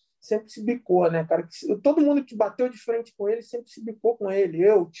sempre se bicou, né, cara? Todo mundo que bateu de frente com ele sempre se bicou com ele.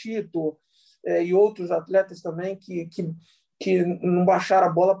 Eu, Tito, e outros atletas também que não baixaram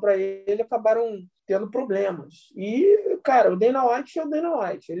a bola para ele acabaram tendo problemas. E, cara, o Dana White é o Dana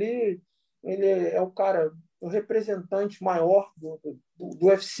White. Ele é o cara, o representante maior do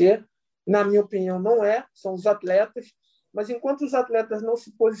UFC. Na minha opinião, não são os atletas. Mas enquanto os atletas não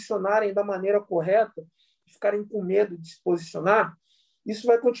se posicionarem da maneira correta, ficarem com medo de se posicionar, isso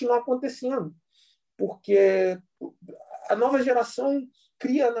vai continuar acontecendo. Porque a nova geração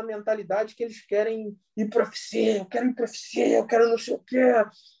cria na mentalidade que eles querem ir para o UFC, eu quero ir para o UFC, eu quero não sei o quê,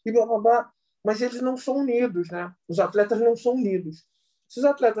 e blá, blá, blá. Mas eles não são unidos, né? Os atletas não são unidos. Se os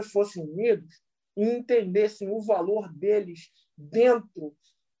atletas fossem unidos e entendessem o valor deles dentro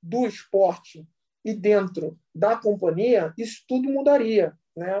do esporte e dentro da companhia, isso tudo mudaria,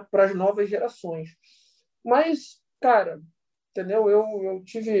 né, para as novas gerações. Mas, cara, entendeu? Eu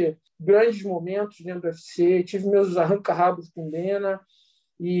tive grandes momentos dentro do UFC, tive meus arranca-rabos com o Dana,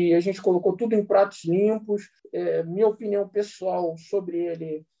 e a gente colocou tudo em pratos limpos. Minha opinião pessoal sobre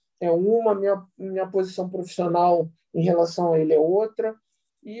ele é uma, minha posição profissional em relação a ele é outra,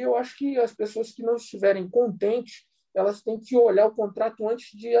 e eu acho que as pessoas que não estiverem contentes, elas têm que olhar o contrato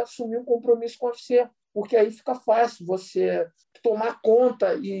antes de assumir um compromisso com o UFC, porque aí fica fácil você tomar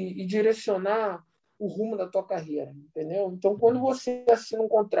conta e direcionar o rumo da tua carreira, entendeu? Então, quando você assina um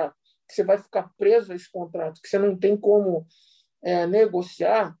contrato, que você vai ficar preso a esse contrato, que você não tem como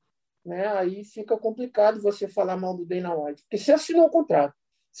negociar, né? Aí fica complicado você falar mal do Dana White, porque você assinou o contrato,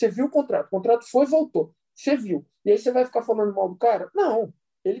 você viu o contrato foi e voltou, você viu, e aí você vai ficar falando mal do cara? Não,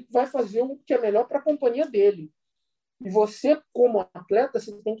 ele vai fazer o que é melhor para a companhia dele. E você, como atleta,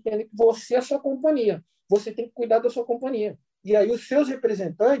 você tem que entender que você é a sua companhia. Você tem que cuidar da sua companhia. E aí os seus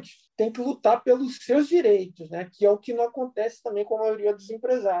representantes têm que lutar pelos seus direitos, né? Que é o que não acontece também com a maioria dos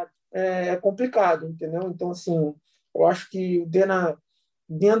empresários. É complicado, entendeu? Então, assim, eu acho que o Dana,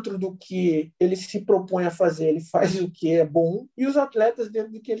 dentro do que ele se propõe a fazer, ele faz o que é bom, e os atletas,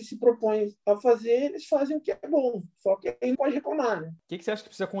 dentro do que ele se propõe a fazer, eles fazem o que é bom. Só que aí não pode reclamar, né? O que você acha que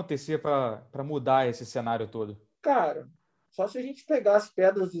precisa acontecer para mudar esse cenário todo? Cara, só se a gente pegar as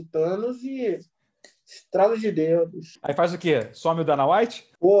pedras do Thanos e estrala de dedos. Aí faz o quê? Some o Dana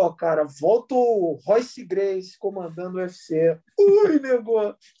White? Pô, cara, volta o Royce Gracie comandando o UFC. Ui,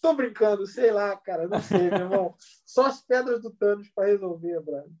 nego! Tô brincando, sei lá, cara, não sei, meu irmão. Só as pedras do Thanos para resolver,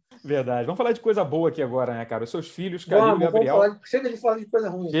 brother. Verdade. Vamos falar de coisa boa aqui agora, né, cara? Os seus filhos, Calil e Vamos Gabriel. falar. Chega de falar de coisa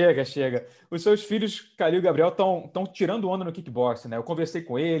ruim. Chega. Os seus filhos, Calil e Gabriel, estão tirando onda no kickboxing, né? Eu conversei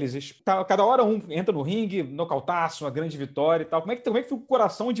com eles, cada hora um entra no ringue, nocautaço, uma grande vitória e tal. Como é que fica o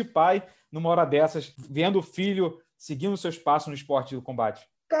coração de pai numa hora dessas, vendo o filho seguindo seus passos no esporte do combate?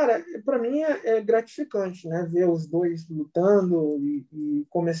 Cara, para mim é gratificante, né? Ver os dois lutando e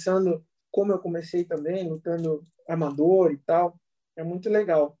começando, como eu comecei também, lutando amador e tal. É muito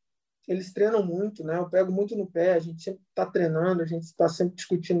legal. Eles treinam muito, né? Eu pego muito no pé, a gente sempre está treinando, a gente está sempre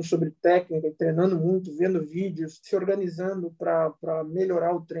discutindo sobre técnica, treinando muito, vendo vídeos, se organizando para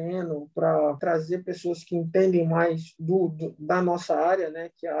melhorar o treino, para trazer pessoas que entendem mais da nossa área,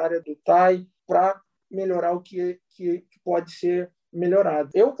 né? Que é a área do Thai, para melhorar o que pode ser melhorado.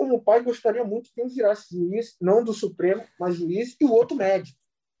 Eu, como pai, gostaria muito que um virasse juiz, não do Supremo, mas juiz, e o outro médico,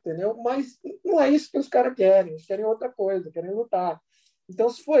 entendeu? Mas não é isso que os caras querem, eles querem outra coisa, querem lutar. Então,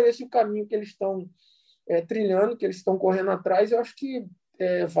 se for esse o caminho que eles estão trilhando, que eles estão correndo atrás, eu acho que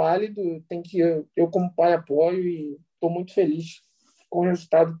é válido, eu como pai apoio e estou muito feliz com o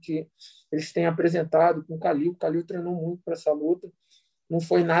resultado que eles têm apresentado com o Calil. O Calil treinou muito para essa luta, não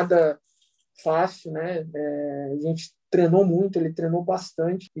foi nada fácil, né? A gente treinou muito, ele treinou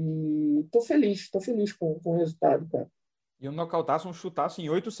bastante e estou feliz com o resultado, cara. E um nocautaço, um chutaço em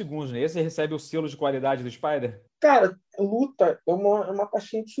 8 segundos, né? Esse recebe o selo de qualidade do Spider? Cara, luta é uma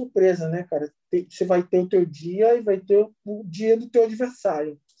caixinha de surpresa, né, cara? Você vai ter o teu dia e vai ter o dia do teu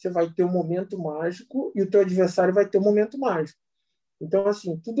adversário. Você vai ter um momento mágico e o teu adversário vai ter um momento mágico. Então,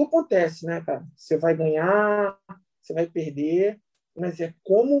 assim, tudo acontece, né, cara? Você vai ganhar, você vai perder, mas é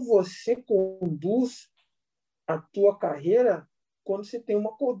como você conduz a tua carreira quando você tem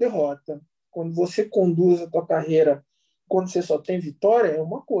uma derrota. Quando você conduz a tua carreira quando você só tem vitória, é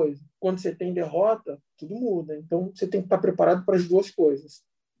uma coisa. Quando você tem derrota, tudo muda. Então, você tem que estar preparado para as duas coisas.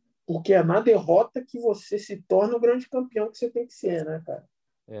 Porque é na derrota que você se torna o grande campeão que você tem que ser, né, cara?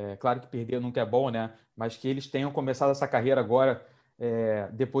 É claro que perder nunca é bom, né? Mas que eles tenham começado essa carreira agora,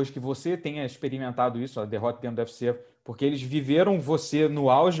 depois que você tenha experimentado isso, a derrota dentro do UFC, porque eles viveram você no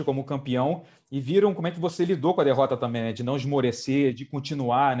auge como campeão e viram como é que você lidou com a derrota também, né? De não esmorecer, de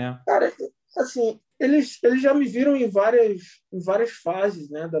continuar, né? Cara, assim, eles já me viram em várias fases,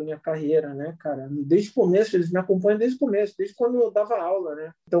 né, da minha carreira, né, cara? Desde o começo, eles me acompanham desde o começo, desde quando eu dava aula,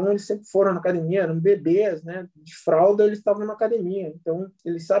 né? Então, eles sempre foram na academia, eram bebês, né? De fralda, eles estavam na academia. Então,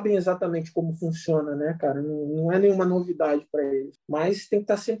 eles sabem exatamente como funciona, né, cara? Não é nenhuma novidade para eles. Mas tem que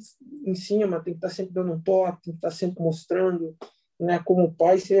estar sempre em cima, tem que estar sempre dando um toque, tem que estar sempre mostrando, né? Como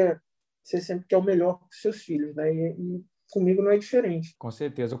pai, você sempre quer o melhor para os seus filhos, né? E comigo não é diferente. Com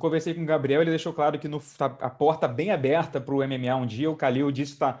certeza. Eu conversei com o Gabriel, ele deixou claro que a porta bem aberta para o MMA um dia. O Calil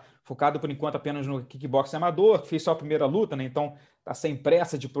disse que está focado, por enquanto, apenas no kickboxing amador, que fez só a primeira luta, né? Então está sem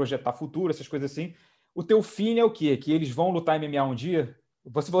pressa de projetar futuro, essas coisas assim. O teu fim é o quê? Que eles vão lutar MMA um dia?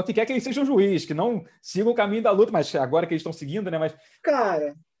 Você falou que quer que eles sejam juiz, que não sigam o caminho da luta, mas agora que eles estão seguindo, né? Mas...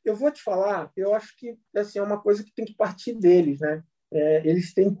 Cara, eu vou te falar, eu acho que assim, é uma coisa que tem que partir deles, né?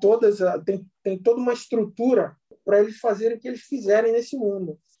 Eles têm tem toda uma estrutura para eles fazerem o que eles fizerem nesse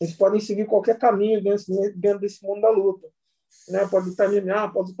mundo. Eles podem seguir qualquer caminho dentro desse mundo da luta. Né? Pode lutar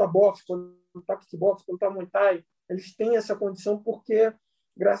MMA, pode lutar boxe, pode lutar kickbox, pode lutar Muay Thai. Eles têm essa condição porque,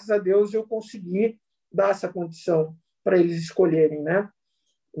 graças a Deus, eu consegui dar essa condição para eles escolherem, né?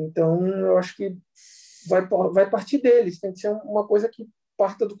 Então, eu acho que vai partir deles. Tem que ser uma coisa que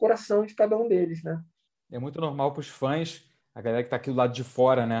parta do coração de cada um deles, né? É muito normal para os fãs, a galera que está aqui do lado de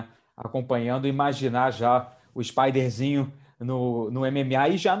fora, né? Acompanhando, imaginar já o Spiderzinho no MMA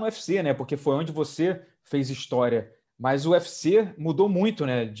e já no UFC, né? Porque foi onde você fez história. Mas o UFC mudou muito,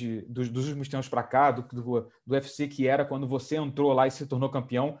 né? Dos últimos tempos para cá, do UFC que era quando você entrou lá e se tornou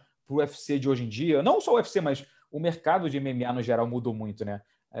campeão, para o UFC de hoje em dia. Não só o UFC, mas o mercado de MMA no geral mudou muito, né?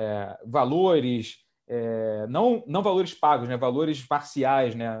 Valores, não valores pagos, né? Valores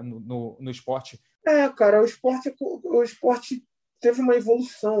parciais, né? No esporte. Cara, o esporte teve uma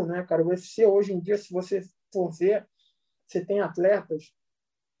evolução, né, cara? O UFC hoje em dia, se você for ver, você tem atletas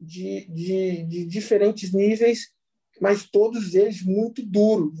de diferentes níveis, mas todos eles muito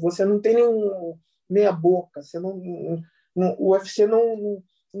duros. Você não tem nenhum meia boca. O UFC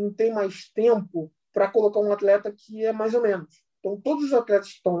não tem mais tempo para colocar um atleta que é mais ou menos. Então, todos os atletas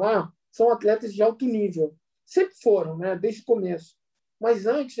que estão lá são atletas de alto nível. Sempre foram, né, desde o começo. Mas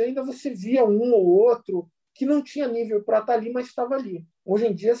antes ainda você via um ou outro que não tinha nível para estar ali, mas estava ali. Hoje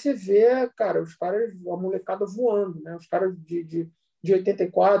em dia você vê, cara, a molecada voando, né? Os caras de de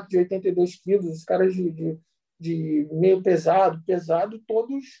 84, de 82 quilos, os caras de meio pesado,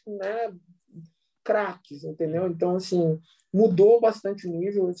 todos, né, craques, entendeu? Então, assim, mudou bastante o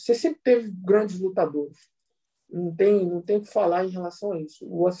nível. Você sempre teve grandes lutadores. Não tem o que falar em relação a isso.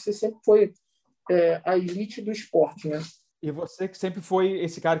 Você sempre foi a elite do esporte, né? E você que sempre foi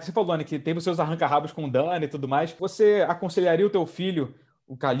esse cara que você falou, né? Que teve os seus arranca-rabos com o Dana e tudo mais. Você aconselharia o teu filho,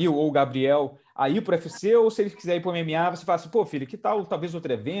 o Khalil ou o Gabriel, a ir pro UFC? Ou se ele quiser ir pro MMA, você fala assim, pô, filho, que tal talvez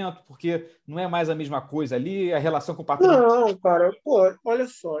outro evento? Porque não é mais a mesma coisa ali, a relação com o patrão. Não, cara, pô, olha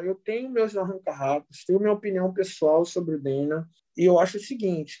só, eu tenho meus arranca-rabos, tenho minha opinião pessoal sobre o Dana, e eu acho o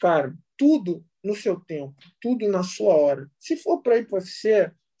seguinte, cara, tudo no seu tempo, tudo na sua hora. Se for para ir para o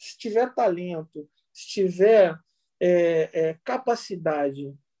UFC, se tiver talento, se tiver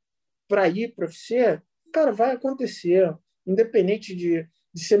capacidade para ir para o UFC, cara, vai acontecer. Independente de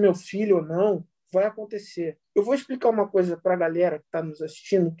ser meu filho ou não, vai acontecer. Eu vou explicar uma coisa para a galera que está nos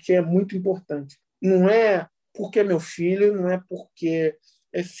assistindo que é muito importante. Não é porque é meu filho, não é porque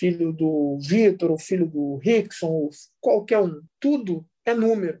é filho do Vitor, ou filho do Rickson, ou qualquer um. Tudo é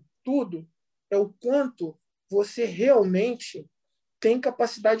número. Tudo é o quanto você realmente tem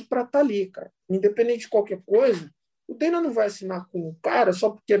capacidade para estar ali, cara. Independente de qualquer coisa, o Dana não vai assinar com o cara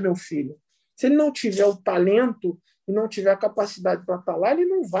só porque é meu filho. Se ele não tiver o talento e não tiver a capacidade para estar lá, ele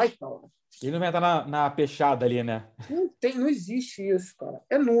não vai estar lá. Ele não vai estar na peixada ali, né? Não existe isso, cara.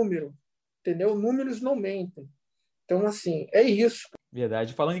 É número, entendeu? Números não mentem. Então, assim, é isso.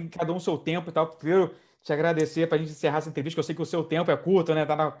 Verdade. Falando em cada um seu tempo e tal, primeiro te agradecer para a gente encerrar essa entrevista, que eu sei que o seu tempo é curto, né?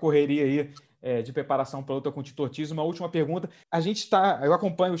 Tá na correria aí de preparação para a luta com o Tito Ortiz. Uma última pergunta. Eu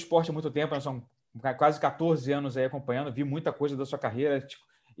acompanho o esporte há muito tempo, nós são quase 14 anos aí acompanhando, vi muita coisa da sua carreira.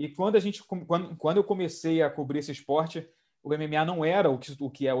 E quando eu comecei a cobrir esse esporte, o MMA não era o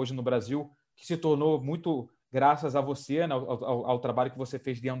que é hoje no Brasil, que se tornou muito graças a você, né, ao trabalho que você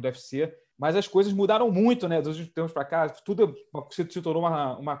fez dentro do UFC. Mas as coisas mudaram muito, né? Dos últimos tempos para cá, tudo se tornou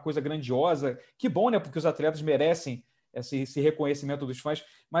uma coisa grandiosa. Que bom, né? Porque os atletas merecem esse reconhecimento dos fãs.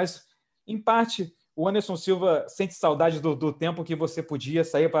 Mas, em parte, o Anderson Silva sente saudade do tempo que você podia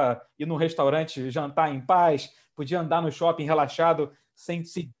sair para ir num restaurante, jantar em paz, podia andar no shopping relaxado, sem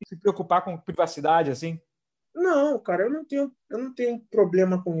se preocupar com privacidade, assim? Não, cara, eu não tenho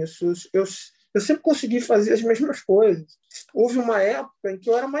problema com isso. Eu sempre consegui fazer as mesmas coisas. Houve uma época em que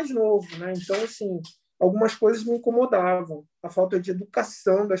eu era mais novo, né? Então, assim, algumas coisas me incomodavam. A falta de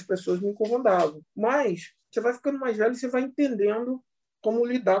educação das pessoas me incomodava. Mas você vai ficando mais velho e você vai entendendo como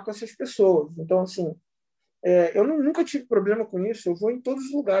lidar com essas pessoas. Então, assim, eu nunca tive problema com isso. Eu vou em todos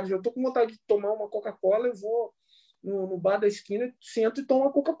os lugares. Eu estou com vontade de tomar uma Coca-Cola, eu vou no bar da esquina, sento e tomo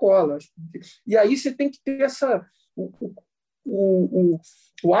uma Coca-Cola. E aí você tem que ter essa...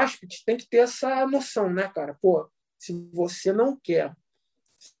 O aspect tem que ter essa noção, né, cara? Pô, se você não quer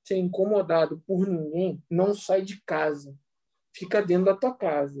ser incomodado por ninguém, não sai de casa. Fica dentro da tua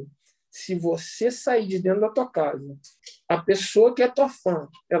casa. Se você sair de dentro da tua casa, a pessoa que é tua fã,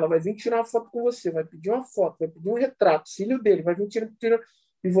 ela vai vir tirar uma foto com você, vai pedir uma foto, vai pedir um retrato, filho dele, vai vir tirar,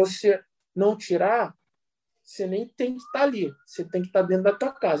 e você não tirar, você nem tem que estar ali. Você tem que estar dentro da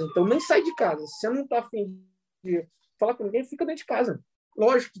tua casa. Então, nem sai de casa. Se você não está afim de falar com ninguém, fica dentro de casa.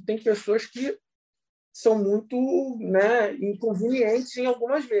 Lógico que tem pessoas que são muito, né, inconvenientes em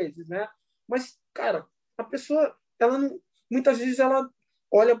algumas vezes, né? Mas, cara, a pessoa, ela não, muitas vezes ela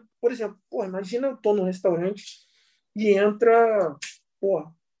olha, por exemplo, imagina eu tô num restaurante e entra,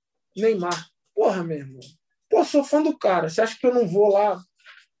 Neymar. Meu irmão. Sou fã do cara. Você acha que eu não vou lá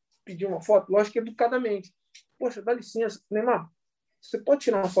pedir uma foto? Lógico que educadamente. Poxa, dá licença, Neymar, você pode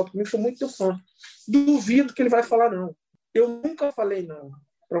tirar uma foto comigo? Sou muito teu fã. Duvido que ele vai falar não. Eu nunca falei não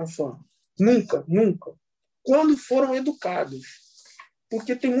para um fã. Nunca, nunca. Quando foram educados.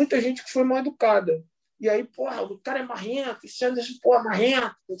 Porque tem muita gente que foi mal educada. E aí, o cara é marrento, esse Anderson,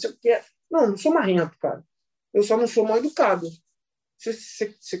 marrento, não sei o que. Não sou marrento, cara. Eu só não sou mal educado.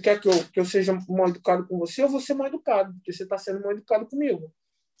 Você quer que eu seja mal educado com você, eu vou ser mal educado, porque você está sendo mal educado comigo.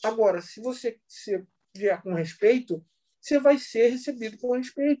 Agora, se você vier com respeito, você vai ser recebido com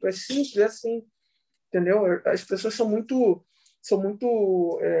respeito. É simples, é assim. Entendeu? As pessoas são muito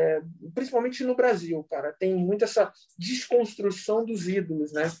principalmente no Brasil, cara, tem muito essa desconstrução dos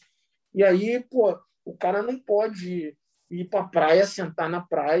ídolos, né? E aí, o cara não pode ir para a praia, sentar na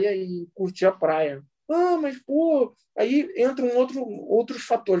praia e curtir a praia. Mas, aí entram outros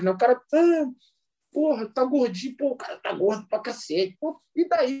fatores, né? O cara, tá gordinho, o cara tá gordo pra cacete. E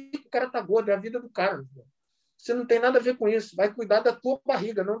daí que o cara tá gordo? É a vida do cara. Você não tem nada a ver com isso. Vai cuidar da tua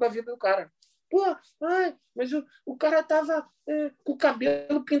barriga, não da vida do cara. Pô, mas o cara tava com o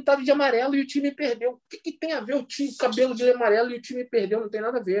cabelo pintado de amarelo e o time perdeu. O que tem a ver o cabelo de amarelo e o time perdeu? Não tem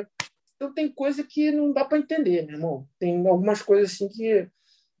nada a ver. Então tem coisa que não dá para entender, meu irmão. Tem algumas coisas assim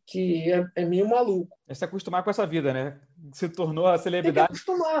que é meio maluco. É se acostumar com essa vida, né? Se tornou a celebridade.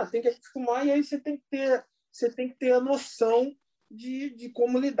 Tem que acostumar, e aí você tem que ter a noção de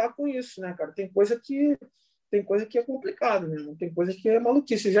como lidar com isso, né, cara? Tem coisa que é complicado, né? Tem coisa que é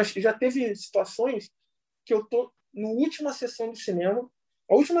maluquice. Já teve situações que eu tô na última sessão do cinema,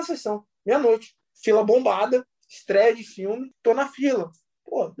 a última sessão, meia-noite, fila bombada, estreia de filme, tô na fila.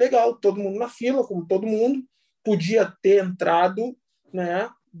 Pô, legal, todo mundo na fila, como todo mundo. Podia ter entrado, né?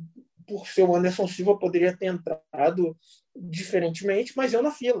 Por ser o Anderson Silva, poderia ter entrado diferentemente, mas eu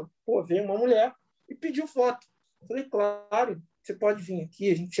na fila. Pô, veio uma mulher e pediu foto. Falei, claro, você pode vir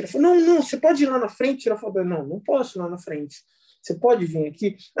aqui, a gente tira foto. Não, você pode ir lá na frente tirar foto. Não posso ir lá na frente. Você pode vir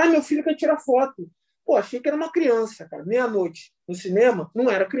aqui. Meu filho quer tirar foto. Pô, achei que era uma criança, cara. Meia-noite no cinema, não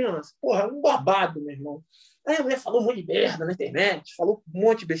era criança. Porra, um babado, meu irmão. Aí a mulher falou um monte de merda na internet, falou um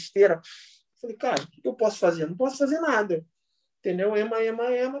monte de besteira. Falei, cara, o que eu posso fazer? Não posso fazer nada. Entendeu?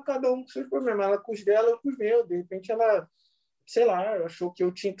 Ema, cada um com seus problemas. Ela com os dela, eu com os meus. De repente ela, sei lá, achou que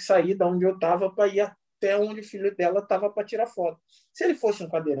eu tinha que sair da onde eu estava para ir até onde o filho dela estava para tirar foto. Se ele fosse um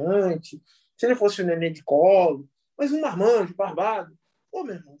cadeirante, se ele fosse um nenê de colo, mas um marmanjo, barbado, pô,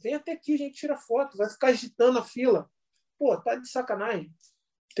 meu irmão, vem até aqui, a gente tira foto, vai ficar agitando a fila. Pô, tá de sacanagem.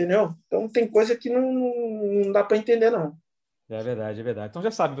 Entendeu? Então tem coisa que não dá para entender, não. É verdade, é verdade. Então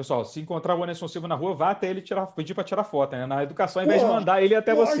já sabe, pessoal, se encontrar o Anderson Silva na rua, vá até ele pedir para tirar foto, né? Na educação, ao invés de mandar ele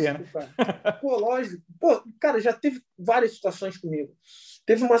até lógico, você, né? Cara. Pô, lógico. Pô, cara, já teve várias situações comigo.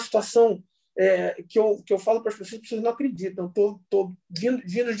 Teve uma situação que eu falo para as pessoas não acreditam. Tô vindo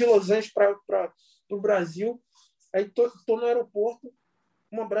de Los Angeles para o Brasil, aí tô no aeroporto,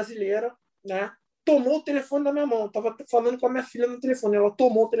 uma brasileira, né? Tomou o telefone da minha mão. Estava falando com a minha filha no telefone. Ela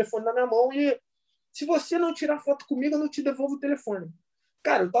tomou o telefone da minha mão e se você não tirar foto comigo, eu não te devolvo o telefone.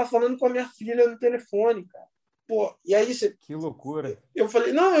 Cara, eu tava falando com a minha filha no telefone, cara. Pô, e aí você... Que loucura. Eu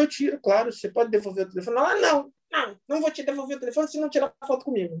falei, não, eu tiro, claro, você pode devolver o telefone. Não vou te devolver o telefone se não tirar foto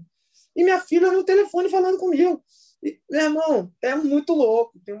comigo. E minha filha no telefone falando comigo. E, meu irmão, é muito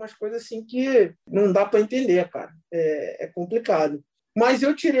louco. Tem umas coisas assim que não dá para entender, cara. É complicado. Mas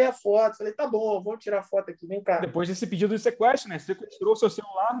eu tirei a foto, falei, tá bom, vamos tirar a foto aqui, vem cá. Depois desse pedido de sequestro, né? Você sequestrou o seu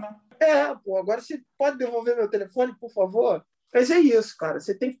celular, né? Agora você pode devolver meu telefone, por favor? Mas é isso, cara,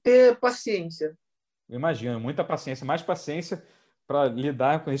 você tem que ter paciência. Eu imagino, muita paciência, mais paciência para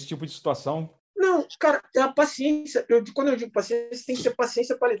lidar com esse tipo de situação. Não, cara, a paciência, quando eu digo paciência, tem que ter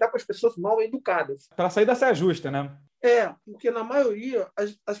paciência para lidar com as pessoas mal educadas. Para sair da saia justa, né? Porque na maioria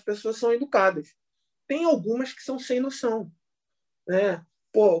as pessoas são educadas. Tem algumas que são sem noção. Né?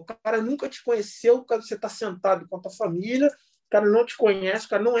 Pô, o cara nunca te conheceu, o cara, você está sentado com a tua família, o cara não te conhece, o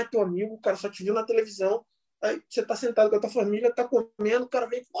cara não é teu amigo, o cara só te viu na televisão, aí você está sentado com a tua família, está comendo, o cara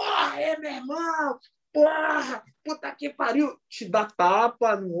vem, porra, meu irmão, porra, puta que pariu, te dá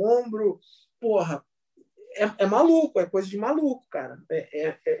tapa no ombro, porra, é maluco, é coisa de maluco, cara,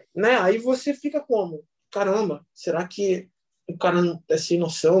 né? Aí você fica como? Caramba, será que o cara não é sem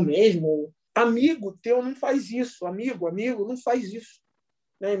noção mesmo? Amigo teu não faz isso. Amigo não faz isso.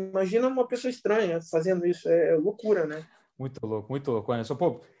 Né? Imagina uma pessoa estranha fazendo isso. É loucura, né? Muito louco, Anderson.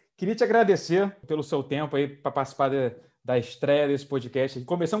 Pô, queria te agradecer pelo seu tempo aí para participar da estreia desse podcast.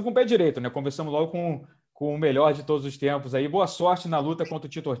 Começamos com o pé direito, né? Começamos logo com o melhor de todos os tempos aí. Boa sorte na luta contra o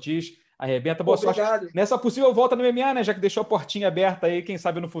Tito Ortiz. Arrebenta, boa sorte. Nessa possível volta no MMA, né? Já que deixou a portinha aberta aí, quem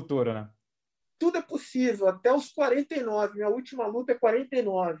sabe no futuro, né? Tudo é possível, até os 49. Minha última luta é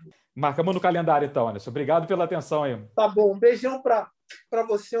 49. Marcamos no calendário, então, Anderson. Obrigado pela atenção aí. Tá bom, um beijão para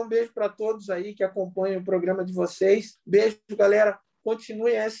você, um beijo para todos aí que acompanham o programa de vocês. Beijo, galera.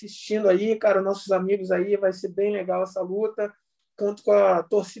 Continuem assistindo aí, cara, nossos amigos aí. Vai ser bem legal essa luta. Conto com a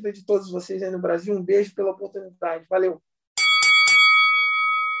torcida de todos vocês aí no Brasil. Um beijo pela oportunidade. Valeu.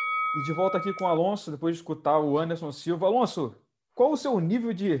 E de volta aqui com o Alonso, depois de escutar o Anderson Silva. Alonso, qual o seu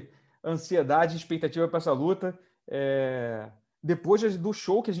nível de ansiedade e expectativa para essa luta? Depois do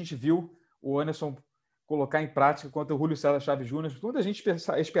show que a gente viu o Anderson colocar em prática contra o Julio César Chaves Júnior, muita gente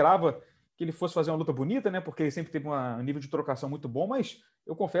esperava que ele fosse fazer uma luta bonita, né? Porque ele sempre teve um nível de trocação muito bom, mas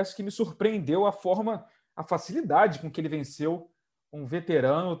eu confesso que me surpreendeu a facilidade com que ele venceu um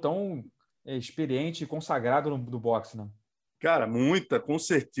veterano tão experiente e consagrado do boxe, né? Cara, com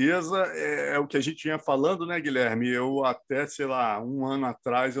certeza, é o que a gente vinha falando, né, Guilherme? Eu até, sei lá, um ano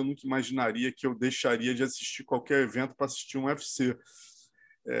atrás, eu nunca imaginaria que eu deixaria de assistir qualquer evento para assistir um UFC.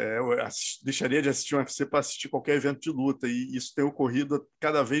 Deixaria de assistir um UFC para assistir qualquer evento de luta, e isso tem ocorrido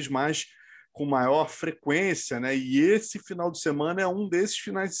cada vez mais com maior frequência, né? E esse final de semana é um desses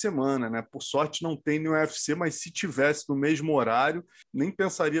finais de semana, né? Por sorte não tem no UFC, mas se tivesse no mesmo horário, nem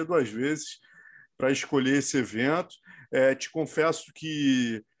pensaria duas vezes para escolher esse evento. Te confesso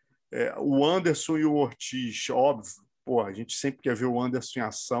que o Anderson e o Ortiz, óbvio, a gente sempre quer ver o Anderson em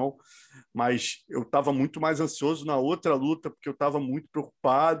ação, mas eu estava muito mais ansioso na outra luta, porque eu estava muito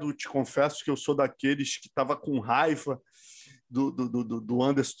preocupado. Te confesso que eu sou daqueles que estava com raiva do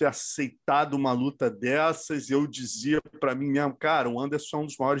Anderson ter aceitado uma luta dessas. Eu dizia para mim mesmo, cara, o Anderson é um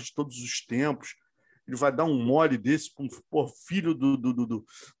dos maiores de todos os tempos, ele vai dar um mole desse para um filho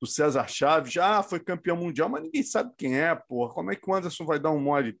do César Chaves, foi campeão mundial, mas ninguém sabe quem é, como é que o Anderson vai dar um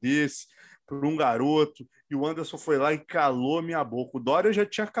mole desse para um garoto? E o Anderson foi lá e calou minha boca. O Dória já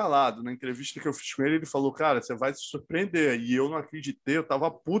tinha calado. Na entrevista que eu fiz com ele, ele falou, cara, você vai se surpreender. E eu não acreditei, eu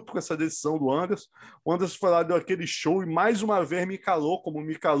estava puto com essa decisão do Anderson. O Anderson foi lá, deu aquele show e mais uma vez me calou, como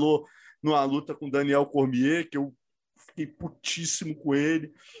me calou numa luta com o Daniel Cormier, que eu fiquei putíssimo com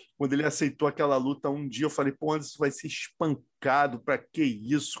ele. Quando ele aceitou aquela luta um dia, eu falei, Anderson vai ser espancado, para que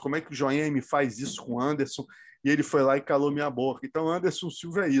isso? Como é que o Joinha faz isso com o Anderson? E ele foi lá e calou minha boca. Então, Anderson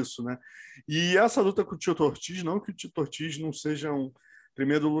Silva é isso, né? E essa luta com o Tito Ortiz, não que o Tito Ortiz não seja um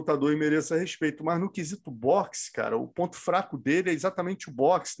tremendo lutador e mereça respeito, mas no quesito boxe, cara, o ponto fraco dele é exatamente o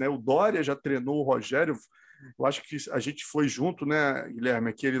boxe, né? O Dória já treinou o Rogério, eu acho que a gente foi junto, né, Guilherme,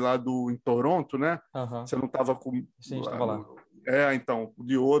 aquele lá em Toronto, né? Uhum. Você não estava com... Sim, estava lá. Então, o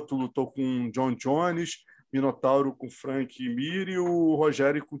Lioto lutou com o John Jones, Minotauro com Frank Mir e o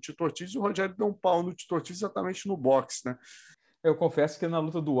Rogério com o Tito Ortiz. E o Rogério deu um pau no Tito Ortiz exatamente no boxe, né? Eu confesso que na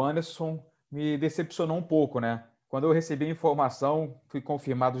luta do Anderson me decepcionou um pouco, né? Quando eu recebi a informação, fui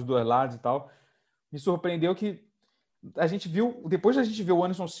confirmado dos dois lados e tal, me surpreendeu que a gente viu, depois da gente ver o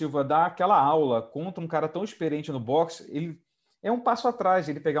Anderson Silva dar aquela aula contra um cara tão experiente no boxe, ele é um passo atrás,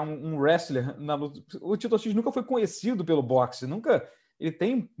 ele pegar um wrestler na luta. O Tito Ortiz nunca foi conhecido pelo boxe, nunca... Ele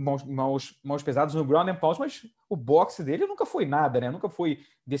tem mãos pesadas no ground and pound, mas o boxe dele nunca foi nada, né? Nunca foi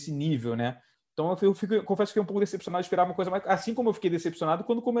desse nível, né? Então eu confesso que fiquei um pouco decepcionado, esperava uma coisa mais... Assim como eu fiquei decepcionado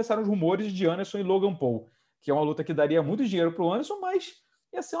quando começaram os rumores de Anderson e Logan Paul, que é uma luta que daria muito dinheiro para o Anderson, mas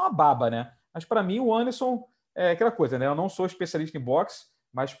ia ser uma baba, né? Mas para mim o Anderson é aquela coisa, né? Eu não sou especialista em boxe,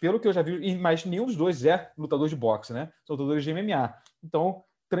 mas pelo que eu já vi, mas nenhum dos dois é lutador de boxe, né? São lutadores de MMA. Então,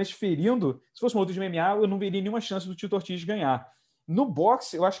 transferindo, se fosse uma luta de MMA, eu não veria nenhuma chance do Tito Ortiz ganhar. No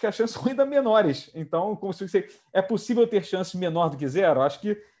boxe, eu acho que as chances são ainda menores. Então, como se é possível ter chance menor do que zero? Eu acho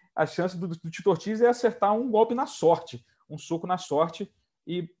que a chance do Tito Ortiz é acertar um golpe na sorte, um soco na sorte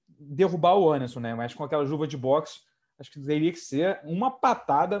e derrubar o Anderson, né? Mas com aquela luva de boxe, acho que teria que ser uma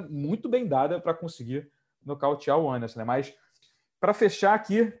patada muito bem dada para conseguir nocautear o Anderson, né? Mas para fechar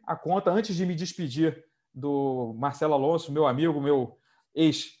aqui a conta, antes de me despedir do Marcelo Alonso, meu amigo, meu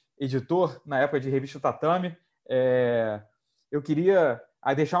ex-editor na época de Revista Tatame, eu queria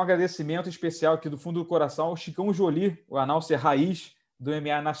deixar um agradecimento especial aqui do fundo do coração ao Chicão Jolie, o announcer raiz do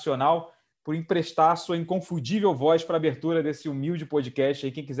MMA Nacional, por emprestar a sua inconfundível voz para a abertura desse humilde podcast.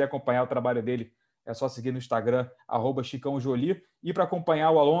 Aí, quem quiser acompanhar o trabalho dele, é só seguir no Instagram, @ChicãoJolie. E para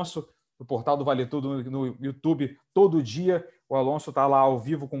acompanhar o Alonso, no portal do Vale Tudo, no YouTube, todo dia. O Alonso está lá ao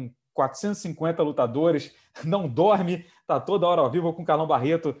vivo com 450 lutadores, não dorme, está toda hora ao vivo com o Carlão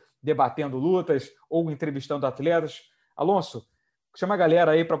Barreto, debatendo lutas ou entrevistando atletas. Alonso, chama a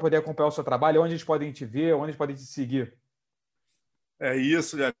galera aí para poder acompanhar o seu trabalho, onde eles podem te ver, onde eles podem te seguir. É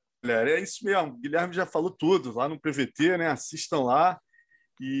isso, galera. É isso mesmo. O Guilherme já falou tudo lá no PVT, né? Assistam lá.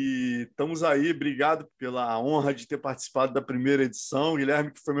 E estamos aí. Obrigado pela honra de ter participado da primeira edição. O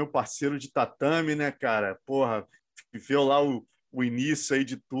Guilherme, que foi meu parceiro de tatame, né, cara? Viveu lá o início aí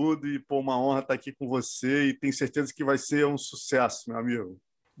de tudo. E, uma honra estar aqui com você. E tenho certeza que vai ser um sucesso, meu amigo.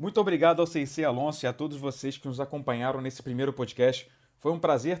 Muito obrigado ao Sensei Alonso e a todos vocês que nos acompanharam nesse primeiro podcast. Foi um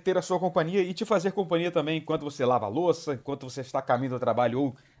prazer ter a sua companhia e te fazer companhia também enquanto você lava a louça, enquanto você está a caminho do trabalho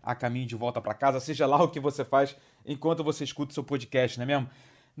ou a caminho de volta para casa, seja lá o que você faz enquanto você escuta o seu podcast, não é mesmo?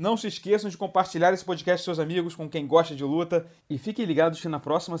 Não se esqueçam de compartilhar esse podcast com seus amigos, com quem gosta de luta, e fiquem ligados que na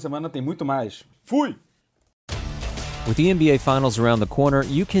próxima semana tem muito mais. Fui! With the NBA Finals around the corner,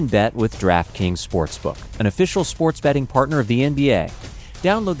 you can bet with DraftKings Sportsbook, an official sports betting partner of the NBA.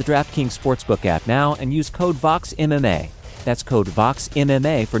 Download the DraftKings Sportsbook app now and use code VOXMMA. That's code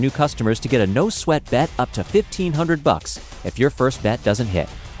VOXMMA for new customers to get a no-sweat bet up to $1,500 if your first bet doesn't hit.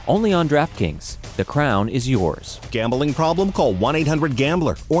 Only on DraftKings. The crown is yours. Gambling problem? Call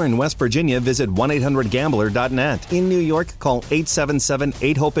 1-800-GAMBLER. Or in West Virginia, visit 1-800-GAMBLER.net. In New York, call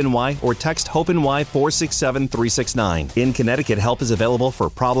 877-8-HOPE-NY or text HOPE-NY 467-369. In Connecticut, help is available for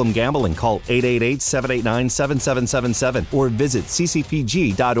problem gambling. Call 888-789-7777 or visit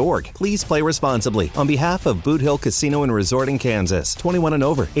ccpg.org. Please play responsibly. On behalf of Boot Hill Casino and Resort in Kansas, 21 and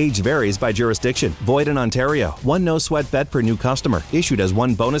over. Age varies by jurisdiction. Void in Ontario. One no-sweat bet per new customer. Issued as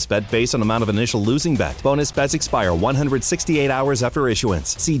one bonus bet based on amount of initial losing bet. Bonus bets expire 168 hours after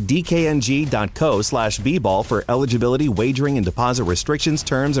issuance. See dkng.co/bball for eligibility, wagering, and deposit restrictions,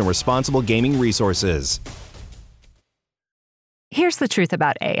 terms, and responsible gaming resources. Here's the truth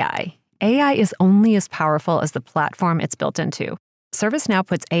about AI. AI is only as powerful as the platform it's built into. ServiceNow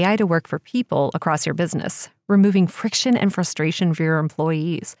puts AI to work for people across your business, removing friction and frustration for your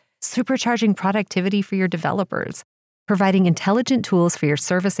employees, supercharging productivity for your developers, providing intelligent tools for your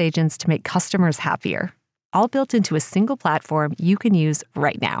service agents to make customers happier, all built into a single platform you can use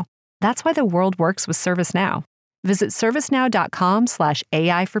right now. That's why the world works with ServiceNow. Visit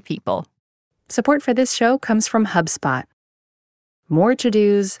servicenow.com/AI for people. Support for this show comes from HubSpot. More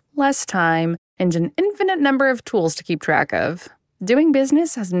to-dos, less time, and an infinite number of tools to keep track of. Doing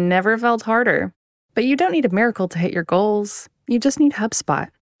business has never felt harder. But you don't need a miracle to hit your goals. You just need HubSpot,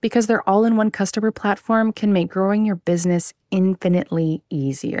 because their all-in-one customer platform can make growing your business infinitely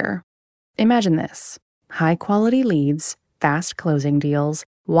easier. Imagine this: high-quality leads, fast closing deals,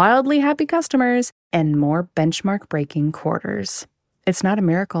 wildly happy customers, and more benchmark-breaking quarters. It's not a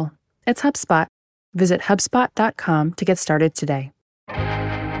miracle. It's HubSpot. Visit HubSpot.com to get started today.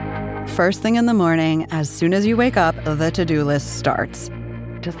 First thing in the morning, as soon as you wake up, the to-do list starts.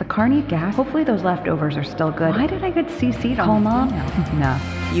 Does the car need gas? Hopefully those leftovers are still good. Why did I get CC'd on? Call Mom? No.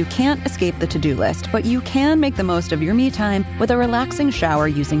 You can't escape the to-do list, but you can make the most of your me time with a relaxing shower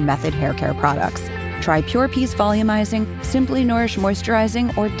using Method Hair Care products. Try Pure Peace Volumizing, Simply Nourish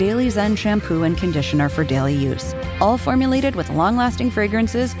Moisturizing, or Daily Zen Shampoo and Conditioner for daily use. All formulated with long-lasting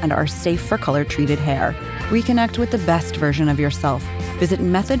fragrances and are safe for color-treated hair. Reconnect with the best version of yourself. Visit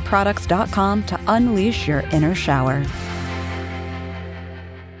methodproducts.com to unleash your inner shower.